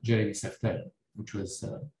with Jeremie Szeftel, which was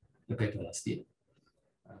the paper last year.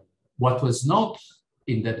 What was not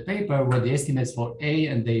in that paper were the estimates for A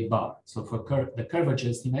and A bar. So for the curvature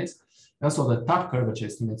estimates, also the top curvature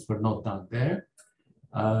estimates were not done there.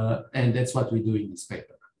 And that's what we do in this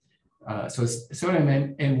paper. So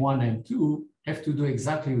theorem M1 and M2 have to do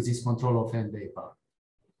exactly with this control of N A bar.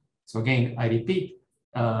 So again, I repeat,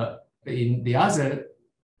 in the other,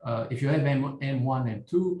 if you have M1 and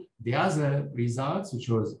M2, the other results, which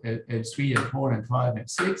was M3, M4, and 5, and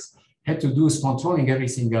 6, had to do with controlling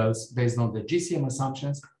everything else based on the GCM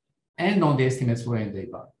assumptions and on the estimates for N A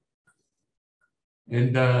bar.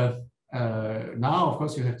 And now, of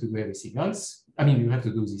course, you have to do everything else. I mean, you have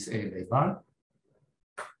to do this A and A bar.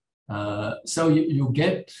 So you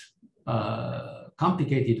get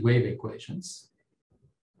complicated wave equations.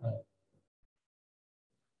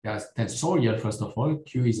 There's tensorial, first of all.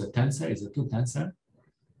 Q is a tensor, is a 2 tensor,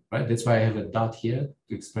 right? That's why I have a dot here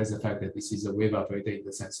to express the fact that this is a wave operator in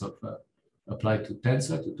the sense of applied to 2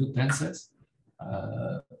 tensors.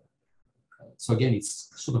 So again, it's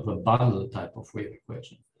sort of a bundle type of wave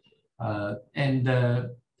equation.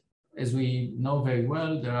 As we know very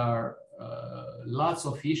well, there are lots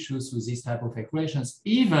of issues with this type of equations,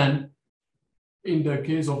 even in the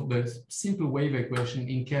case of the simple wave equation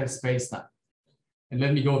in Kerr spacetime. And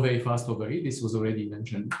let me go very fast over it. This was already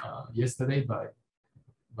mentioned yesterday by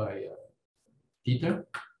Peter.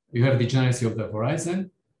 You have degeneracy of the horizon.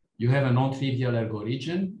 You have a non-trivial ergo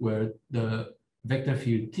region where the vector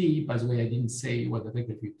field T, by the way, I didn't say what the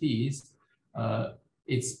vector field T is.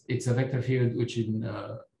 It's a vector field which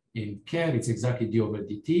in Kerr, it's exactly d over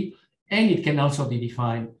dt. And it can also be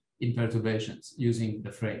defined in perturbations using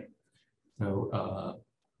the frame. So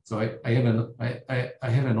I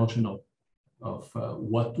have a notion of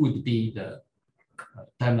what would be the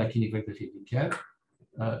time-like unique vector field in Kerr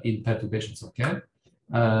in perturbations of Kerr.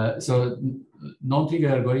 So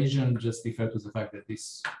non-trivial algorithm just refer to the fact that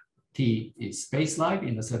this T is space-like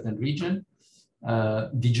in a certain region.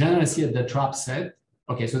 Degeneracy at the trap set.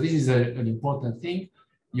 Okay, so this is an important thing.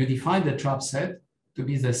 You define the trap set to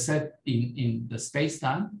be the set in the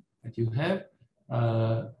space-time that you have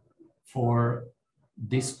for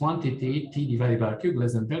this quantity T divided by R cube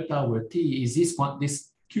less than delta, where T is this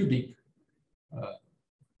cubic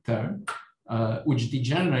term, which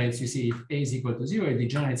degenerates. You see, if A is equal to 0, it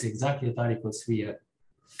degenerates exactly at R equals 3M.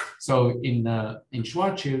 So in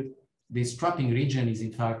Schwarzschild, this trapping region is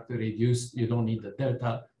in fact reduced. You don't need the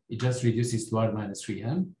delta. It just reduces to R minus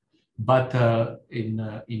 3M. But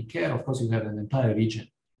in Kerr, of course, you have an entire region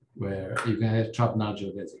where you can have trapped null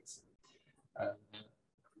geodesics.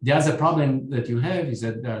 The other problem that you have is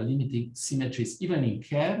that there are limiting symmetries even in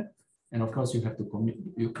Kerr, and of course you have to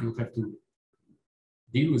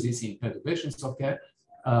deal with this in perturbations of Kerr.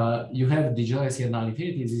 You have degeneracy at null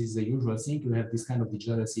infinity. This is the usual thing. You have this kind of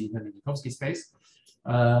degeneracy even in Minkowski space.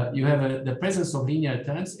 You have the presence of linear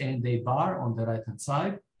terms and a bar on the right hand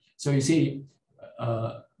side. So you see,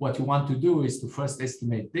 what you want to do is to first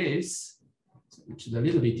estimate this, which is a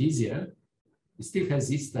little bit easier. It still has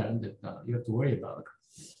this term that you have to worry about.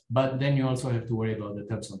 But then you also have to worry about the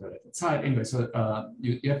terms on the right hand side. Anyway, so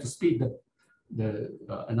you have to speed the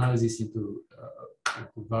analysis into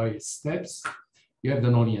various steps. You have the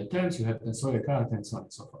nonlinear terms, you have tensorial character, and so on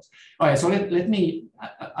and so forth. All right, so let me,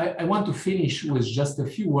 I want to finish with just a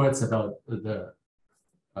few words about the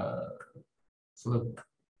sort of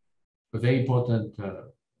a very important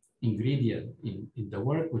ingredient in the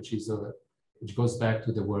work, which goes back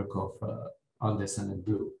to the work of Anderson and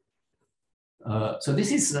Blue. So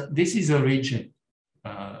this is a region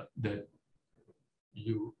that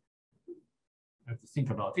you have to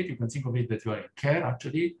think about it. You can think of it that you are in Kerr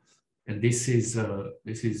actually, and this is the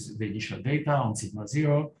initial data on sigma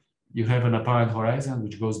 0. You have an apparent horizon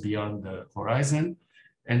which goes beyond the horizon,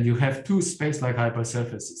 and you have two space-like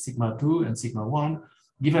hypersurfaces, sigma 2 and sigma 1,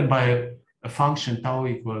 given by a function tau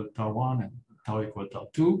equal tau 1 and tau equal tau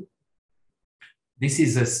 2. This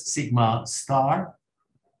is a sigma star.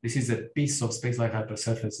 This is a piece of space-like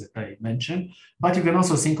hypersurface that I mentioned, but you can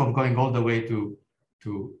also think of going all the way to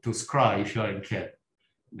Scry if you are in Kerr.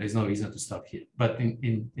 There's no reason to stop here. But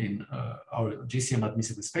in our GCM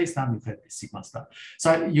admissible spacetime, you have this sigma star.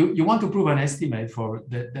 So you want to prove an estimate for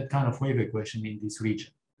that kind of wave equation in this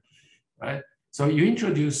region, right? So you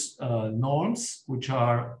introduce norms, which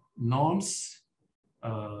are norms,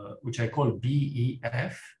 which I call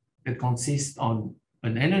BEF, that consist on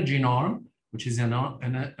an energy norm, which is a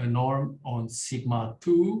norm on sigma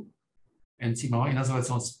 2 and sigma 1, in other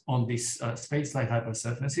words, on these space-like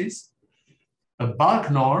hypersurfaces. A bulk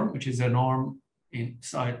norm, which is a norm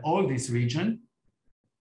inside all this region,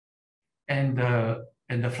 and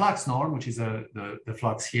the flux norm, which is the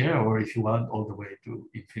flux here, or if you want, all the way to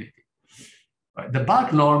infinity. Right. The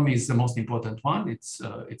bulk norm is the most important one. It's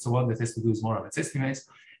the one that has to do with Moravec's estimates,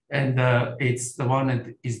 and it's the one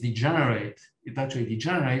that is degenerate. It actually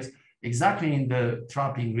degenerates exactly in the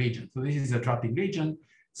trapping region. So this is a trapping region.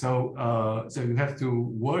 So so you have to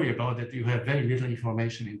worry about that. You have very little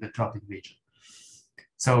information in the trapping region.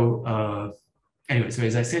 So anyway, so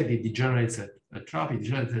as I said, it degenerates at a trap. It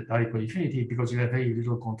degenerates at R equal infinity because you have very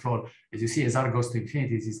little control. As you see, as R goes to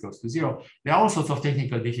infinity, this goes to 0. There are all sorts of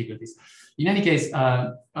technical difficulties. In any case, these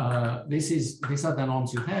are the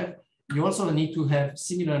norms you have. You also need to have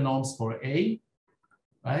similar norms for A,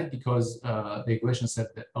 right? Because the equations have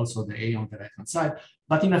also the A on the right-hand side.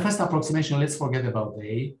 But in the first approximation, let's forget about the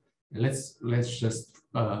A. Let's just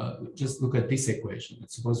look at this equation.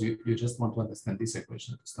 Let's suppose you just want to understand this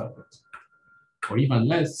equation to start with, or even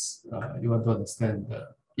less, you want to understand.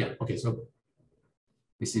 Yeah. Okay. So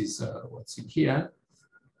this is what's in here.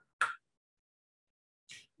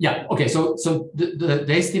 Yeah. Okay. So the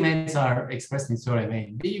estimates are expressed in theorem A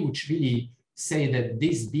and B, which really say that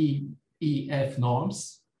these BEF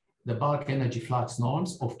norms, the bulk energy flux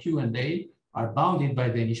norms of Q and A, are bounded by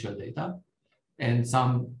the initial data, and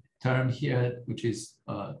some term here, which is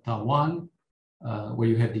tau 1, where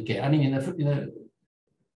you have decay. I mean,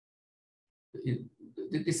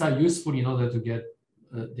 these are useful in order to get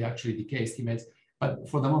the actual decay estimates, but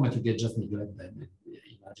for the moment, you get just neglect them.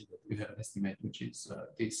 Imagine that you have an estimate, which is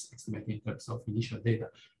this estimate in terms of initial data.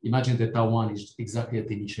 Imagine that tau 1 is exactly at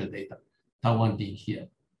the initial data, tau 1 being here,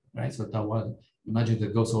 right? So tau 1, imagine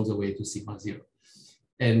that goes all the way to sigma 0.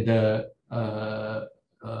 And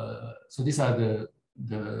so these are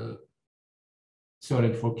the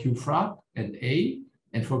theorem for Q frap and A.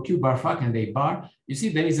 And for Q bar frac and A bar, you see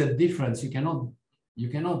there is a difference. You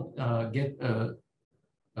cannot get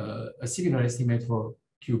a similar estimate for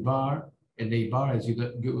Q bar and A bar as you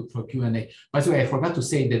go for Q and A. By the way, I forgot to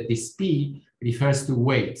say that this P refers to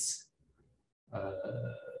weights.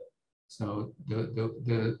 So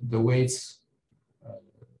the weights,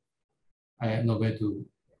 I am not going to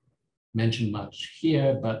mention much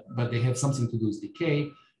here, but they have something to do with decay.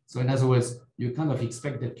 So in other words, you kind of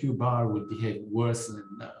expect that Q bar would behave worse than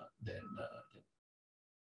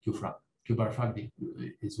Q frac. Q bar frac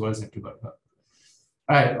is worse than Q bar frac.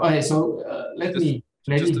 All right. So let me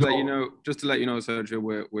let you know, Sergio,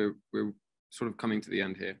 we're sort of coming to the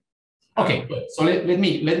end here. Okay, good. So let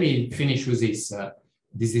me finish with this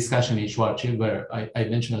this discussion in Schwarzschild, where I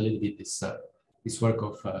mentioned a little bit this work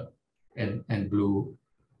of and blue.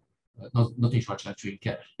 Not in Schwarzschild, actually.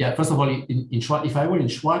 Yeah. First of all, if I were in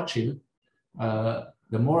Schwarzschild,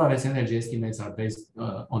 the Moravec energy estimates are based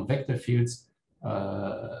on vector fields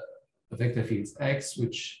X,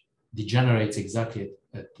 which degenerates exactly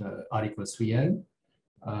at R equals 3n,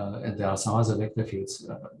 and there are some other vector fields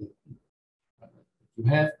you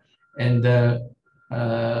have, and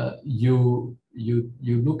you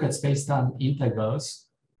look at space-time integrals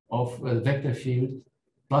of a vector field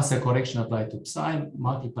plus a correction applied to psi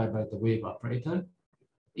multiplied by the wave operator,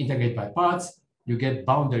 integrate by parts, you get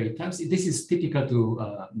boundary terms. This is typical to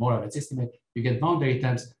Moravec estimate. You get boundary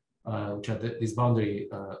terms, which are this boundary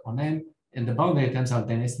on M, and the boundary terms are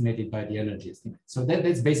then estimated by the energy estimate. So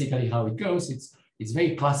that's basically how it goes. It's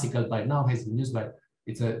very classical by now, has been used by,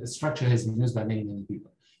 a structure has been used by many, many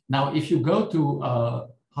people. Now, if you go to,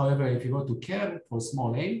 however, if you go to Kerr for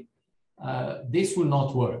small a, this will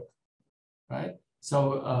not work, right?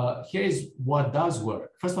 So here is what does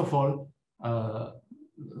work. First of all,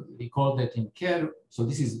 recall that in Kerr, so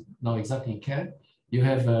this is now exactly in Kerr, you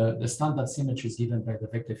have the standard symmetries given by the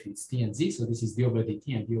vector fields T and Z. So this is d over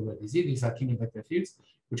dt and d over dz. These are Kinney vector fields,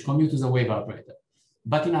 which commute to the wave operator.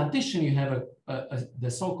 But in addition, you have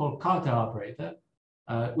the so-called Carter operator,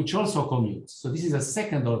 which also commutes. So this is a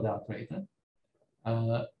second order operator.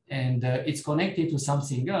 And it's connected to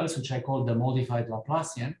something else, which I call the modified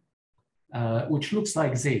Laplacian, which looks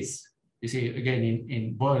like this. You see, again,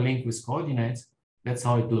 in Boyer-Lindquist coordinates, that's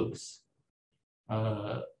how it looks.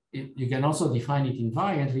 You can also define it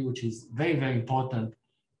invariantly, which is very, very important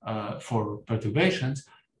for perturbations.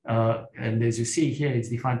 And as you see here, it's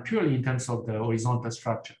defined purely in terms of the horizontal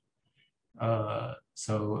structure.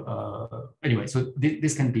 Anyway, so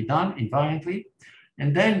this can be done invariantly.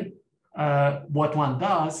 And then what one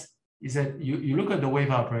does is that you look at the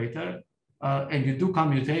wave operator and you do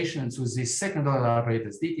commutations with these second order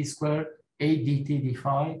operators, dt squared, a dt d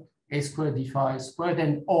phi, a squared d phi squared,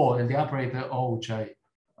 and O, and the operator O, which I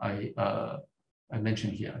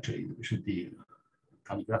mentioned here. Actually, it should be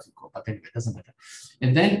calligraphical, but anyway, it doesn't matter.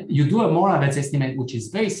 And then you do a Moravec estimate, which is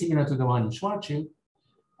very similar to the one in Schwarzschild,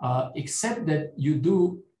 except that you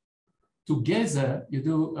do a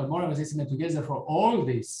Moravec estimate together for all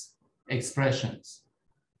these expressions,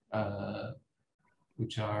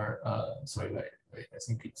 which are, sorry, wait, I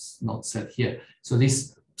think it's not set here. So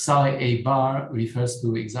this psi a bar refers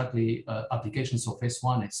to exactly applications of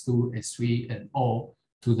S1, S2, S3, and O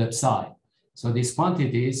to the psi. So these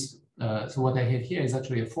quantities, so what I have here is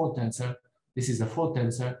actually a 4 tensor. This is a 4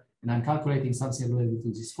 tensor, and I'm calculating something related to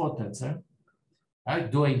this 4 tensor. I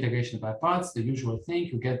do an integration by parts, the usual thing.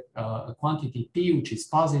 You get a quantity P, which is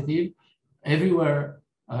positive everywhere,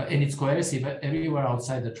 and it's coercive everywhere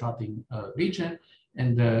outside the trapping region.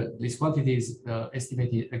 And this quantity is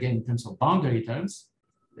estimated again in terms of boundary terms,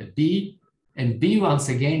 B, and B once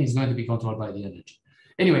again is going to be controlled by the energy.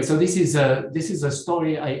 Anyway, so this is a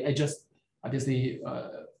story. I just obviously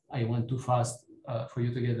I went too fast for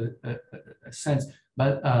you to get a sense,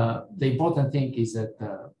 but the important thing is that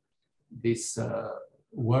this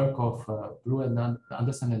work of Blue and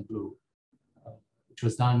Anderson and Blue, which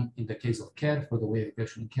was done in the case of Kerr for the wave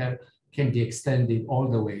equation in Kerr, can be extended all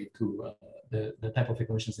the way to the type of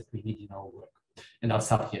equations that we need in our work. And I'll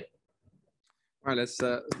stop here. All right, let's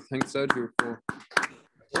thank Sergiu for.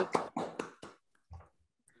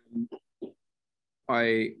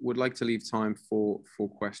 I would like to leave time for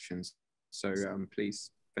questions. So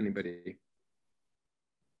please, if anybody.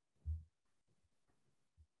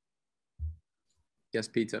 Yes,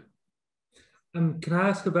 Peter. Can I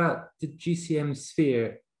ask about the GCM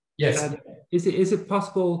sphere? Yes. Is it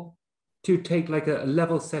possible to take like a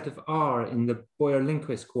level set of R in the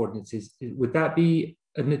Boyer-Lindquist coordinates? Would that be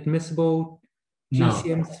an admissible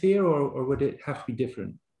GCM sphere, or would it have to be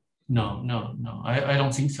different? No. I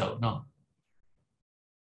don't think so. No.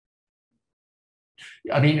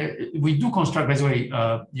 I mean, we do construct, by the way,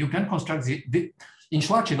 you can construct in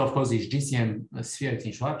Schwarzschild, of course, these GCM spheres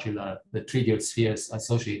in Schwarzschild are the trivial spheres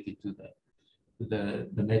associated to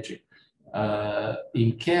the metric.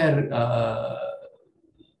 In Kerr,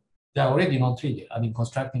 they're already non-trivial. I mean,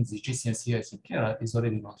 constructing the GCM spheres in Kerr is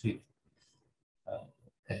already non-trivial.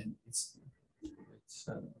 And it's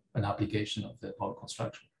an application of the whole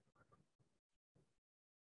construction.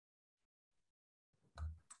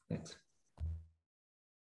 Thanks.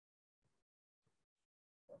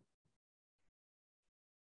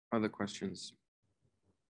 Other questions?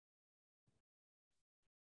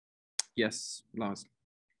 Yes, Lars.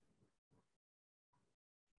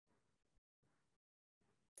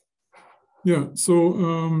 Yeah, so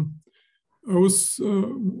I was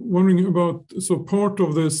wondering about, so part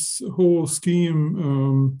of this whole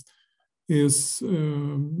scheme is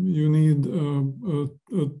you need a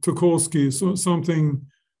Tucholsky, so something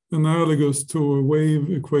analogous to a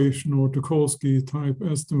wave equation or Tucholsky type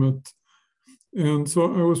estimate. And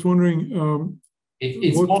so I was wondering,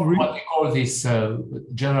 it's more what we call this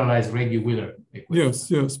generalized Regge-Wheeler equation.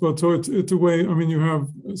 Yes, but so it's a way, I mean, you have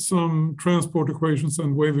some transport equations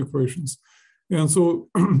and wave equations. And so,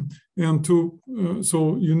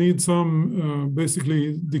 so you need some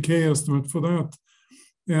basically decay estimate for that.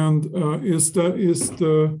 And is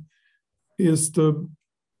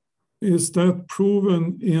that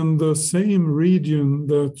proven in the same region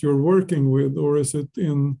that you're working with, or is it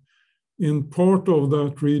in part of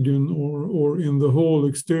that region, or in the whole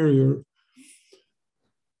exterior?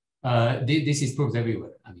 This is proved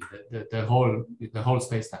everywhere. I mean, the whole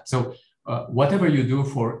space-time. So whatever you do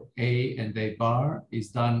for A and A bar is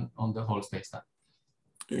done on the whole space-time.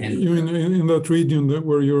 You mean in that region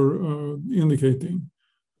where you're indicating?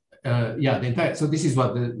 Yeah, the entire. So this is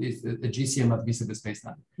what the GCM admissible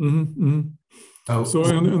space-time. So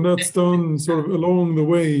and that's done sort of along the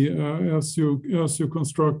way as you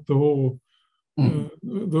construct the whole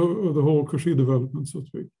the whole Cauchy development, so to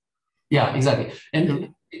speak. Yeah, exactly.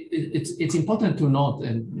 And it's important to note,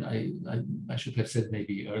 and I should have said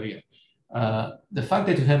maybe earlier, the fact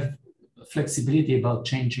that you have flexibility about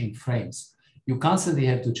changing frames. You constantly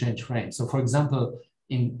have to change frames. So, for example,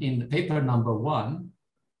 in paper number 1,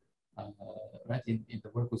 right, in the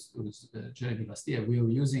work with Jeremie last year, we were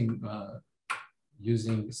using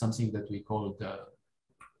something that we call the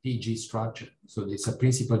PG structure. So it's a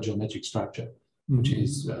principal geometric structure, which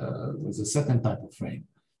was a certain type of frame.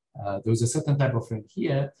 There was a certain type of frame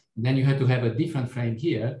here, and then you had to have a different frame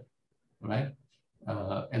here, right?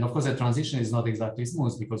 And of course, the transition is not exactly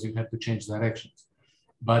smooth because you have to change directions.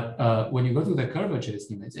 But when you go to the curvature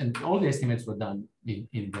estimates, and all the estimates were done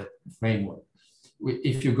in that framework,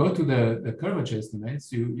 if you go to the curvature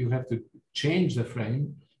estimates, you have to change the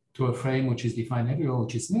frame to a frame which is defined everywhere,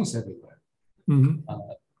 which is smooth everywhere.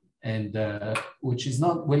 And which is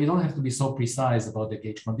not, well, you don't have to be so precise about the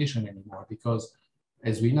gauge condition anymore, because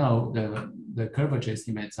as we know, the curvature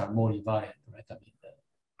estimates are more invariant, right? I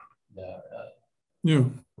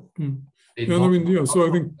mean, I mean, so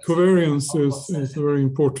I think covariance is a very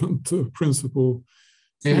important principle.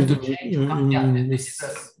 So you have to change.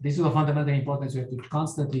 This is of fundamental importance. You have to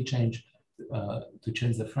constantly change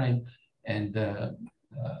the frame, and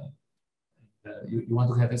you want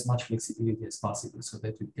to have as much flexibility as possible so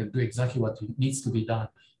that you can do exactly what needs to be done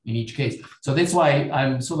in each case. So that's why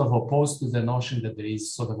I'm sort of opposed to the notion that there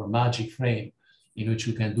is sort of a magic frame in which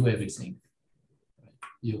you can do everything.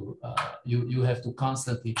 You have to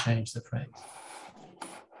constantly change the frames.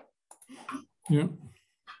 Yeah.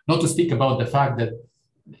 Not to speak about the fact that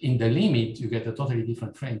in the limit you get a totally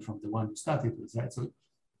different frame from the one you started with, right? So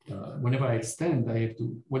whenever I extend, I have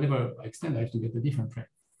to get a different frame.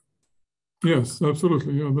 Yes,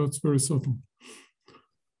 absolutely. Yeah, that's very subtle.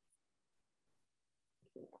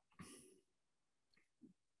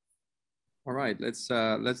 All right, let's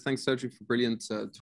thank Sergiu for brilliant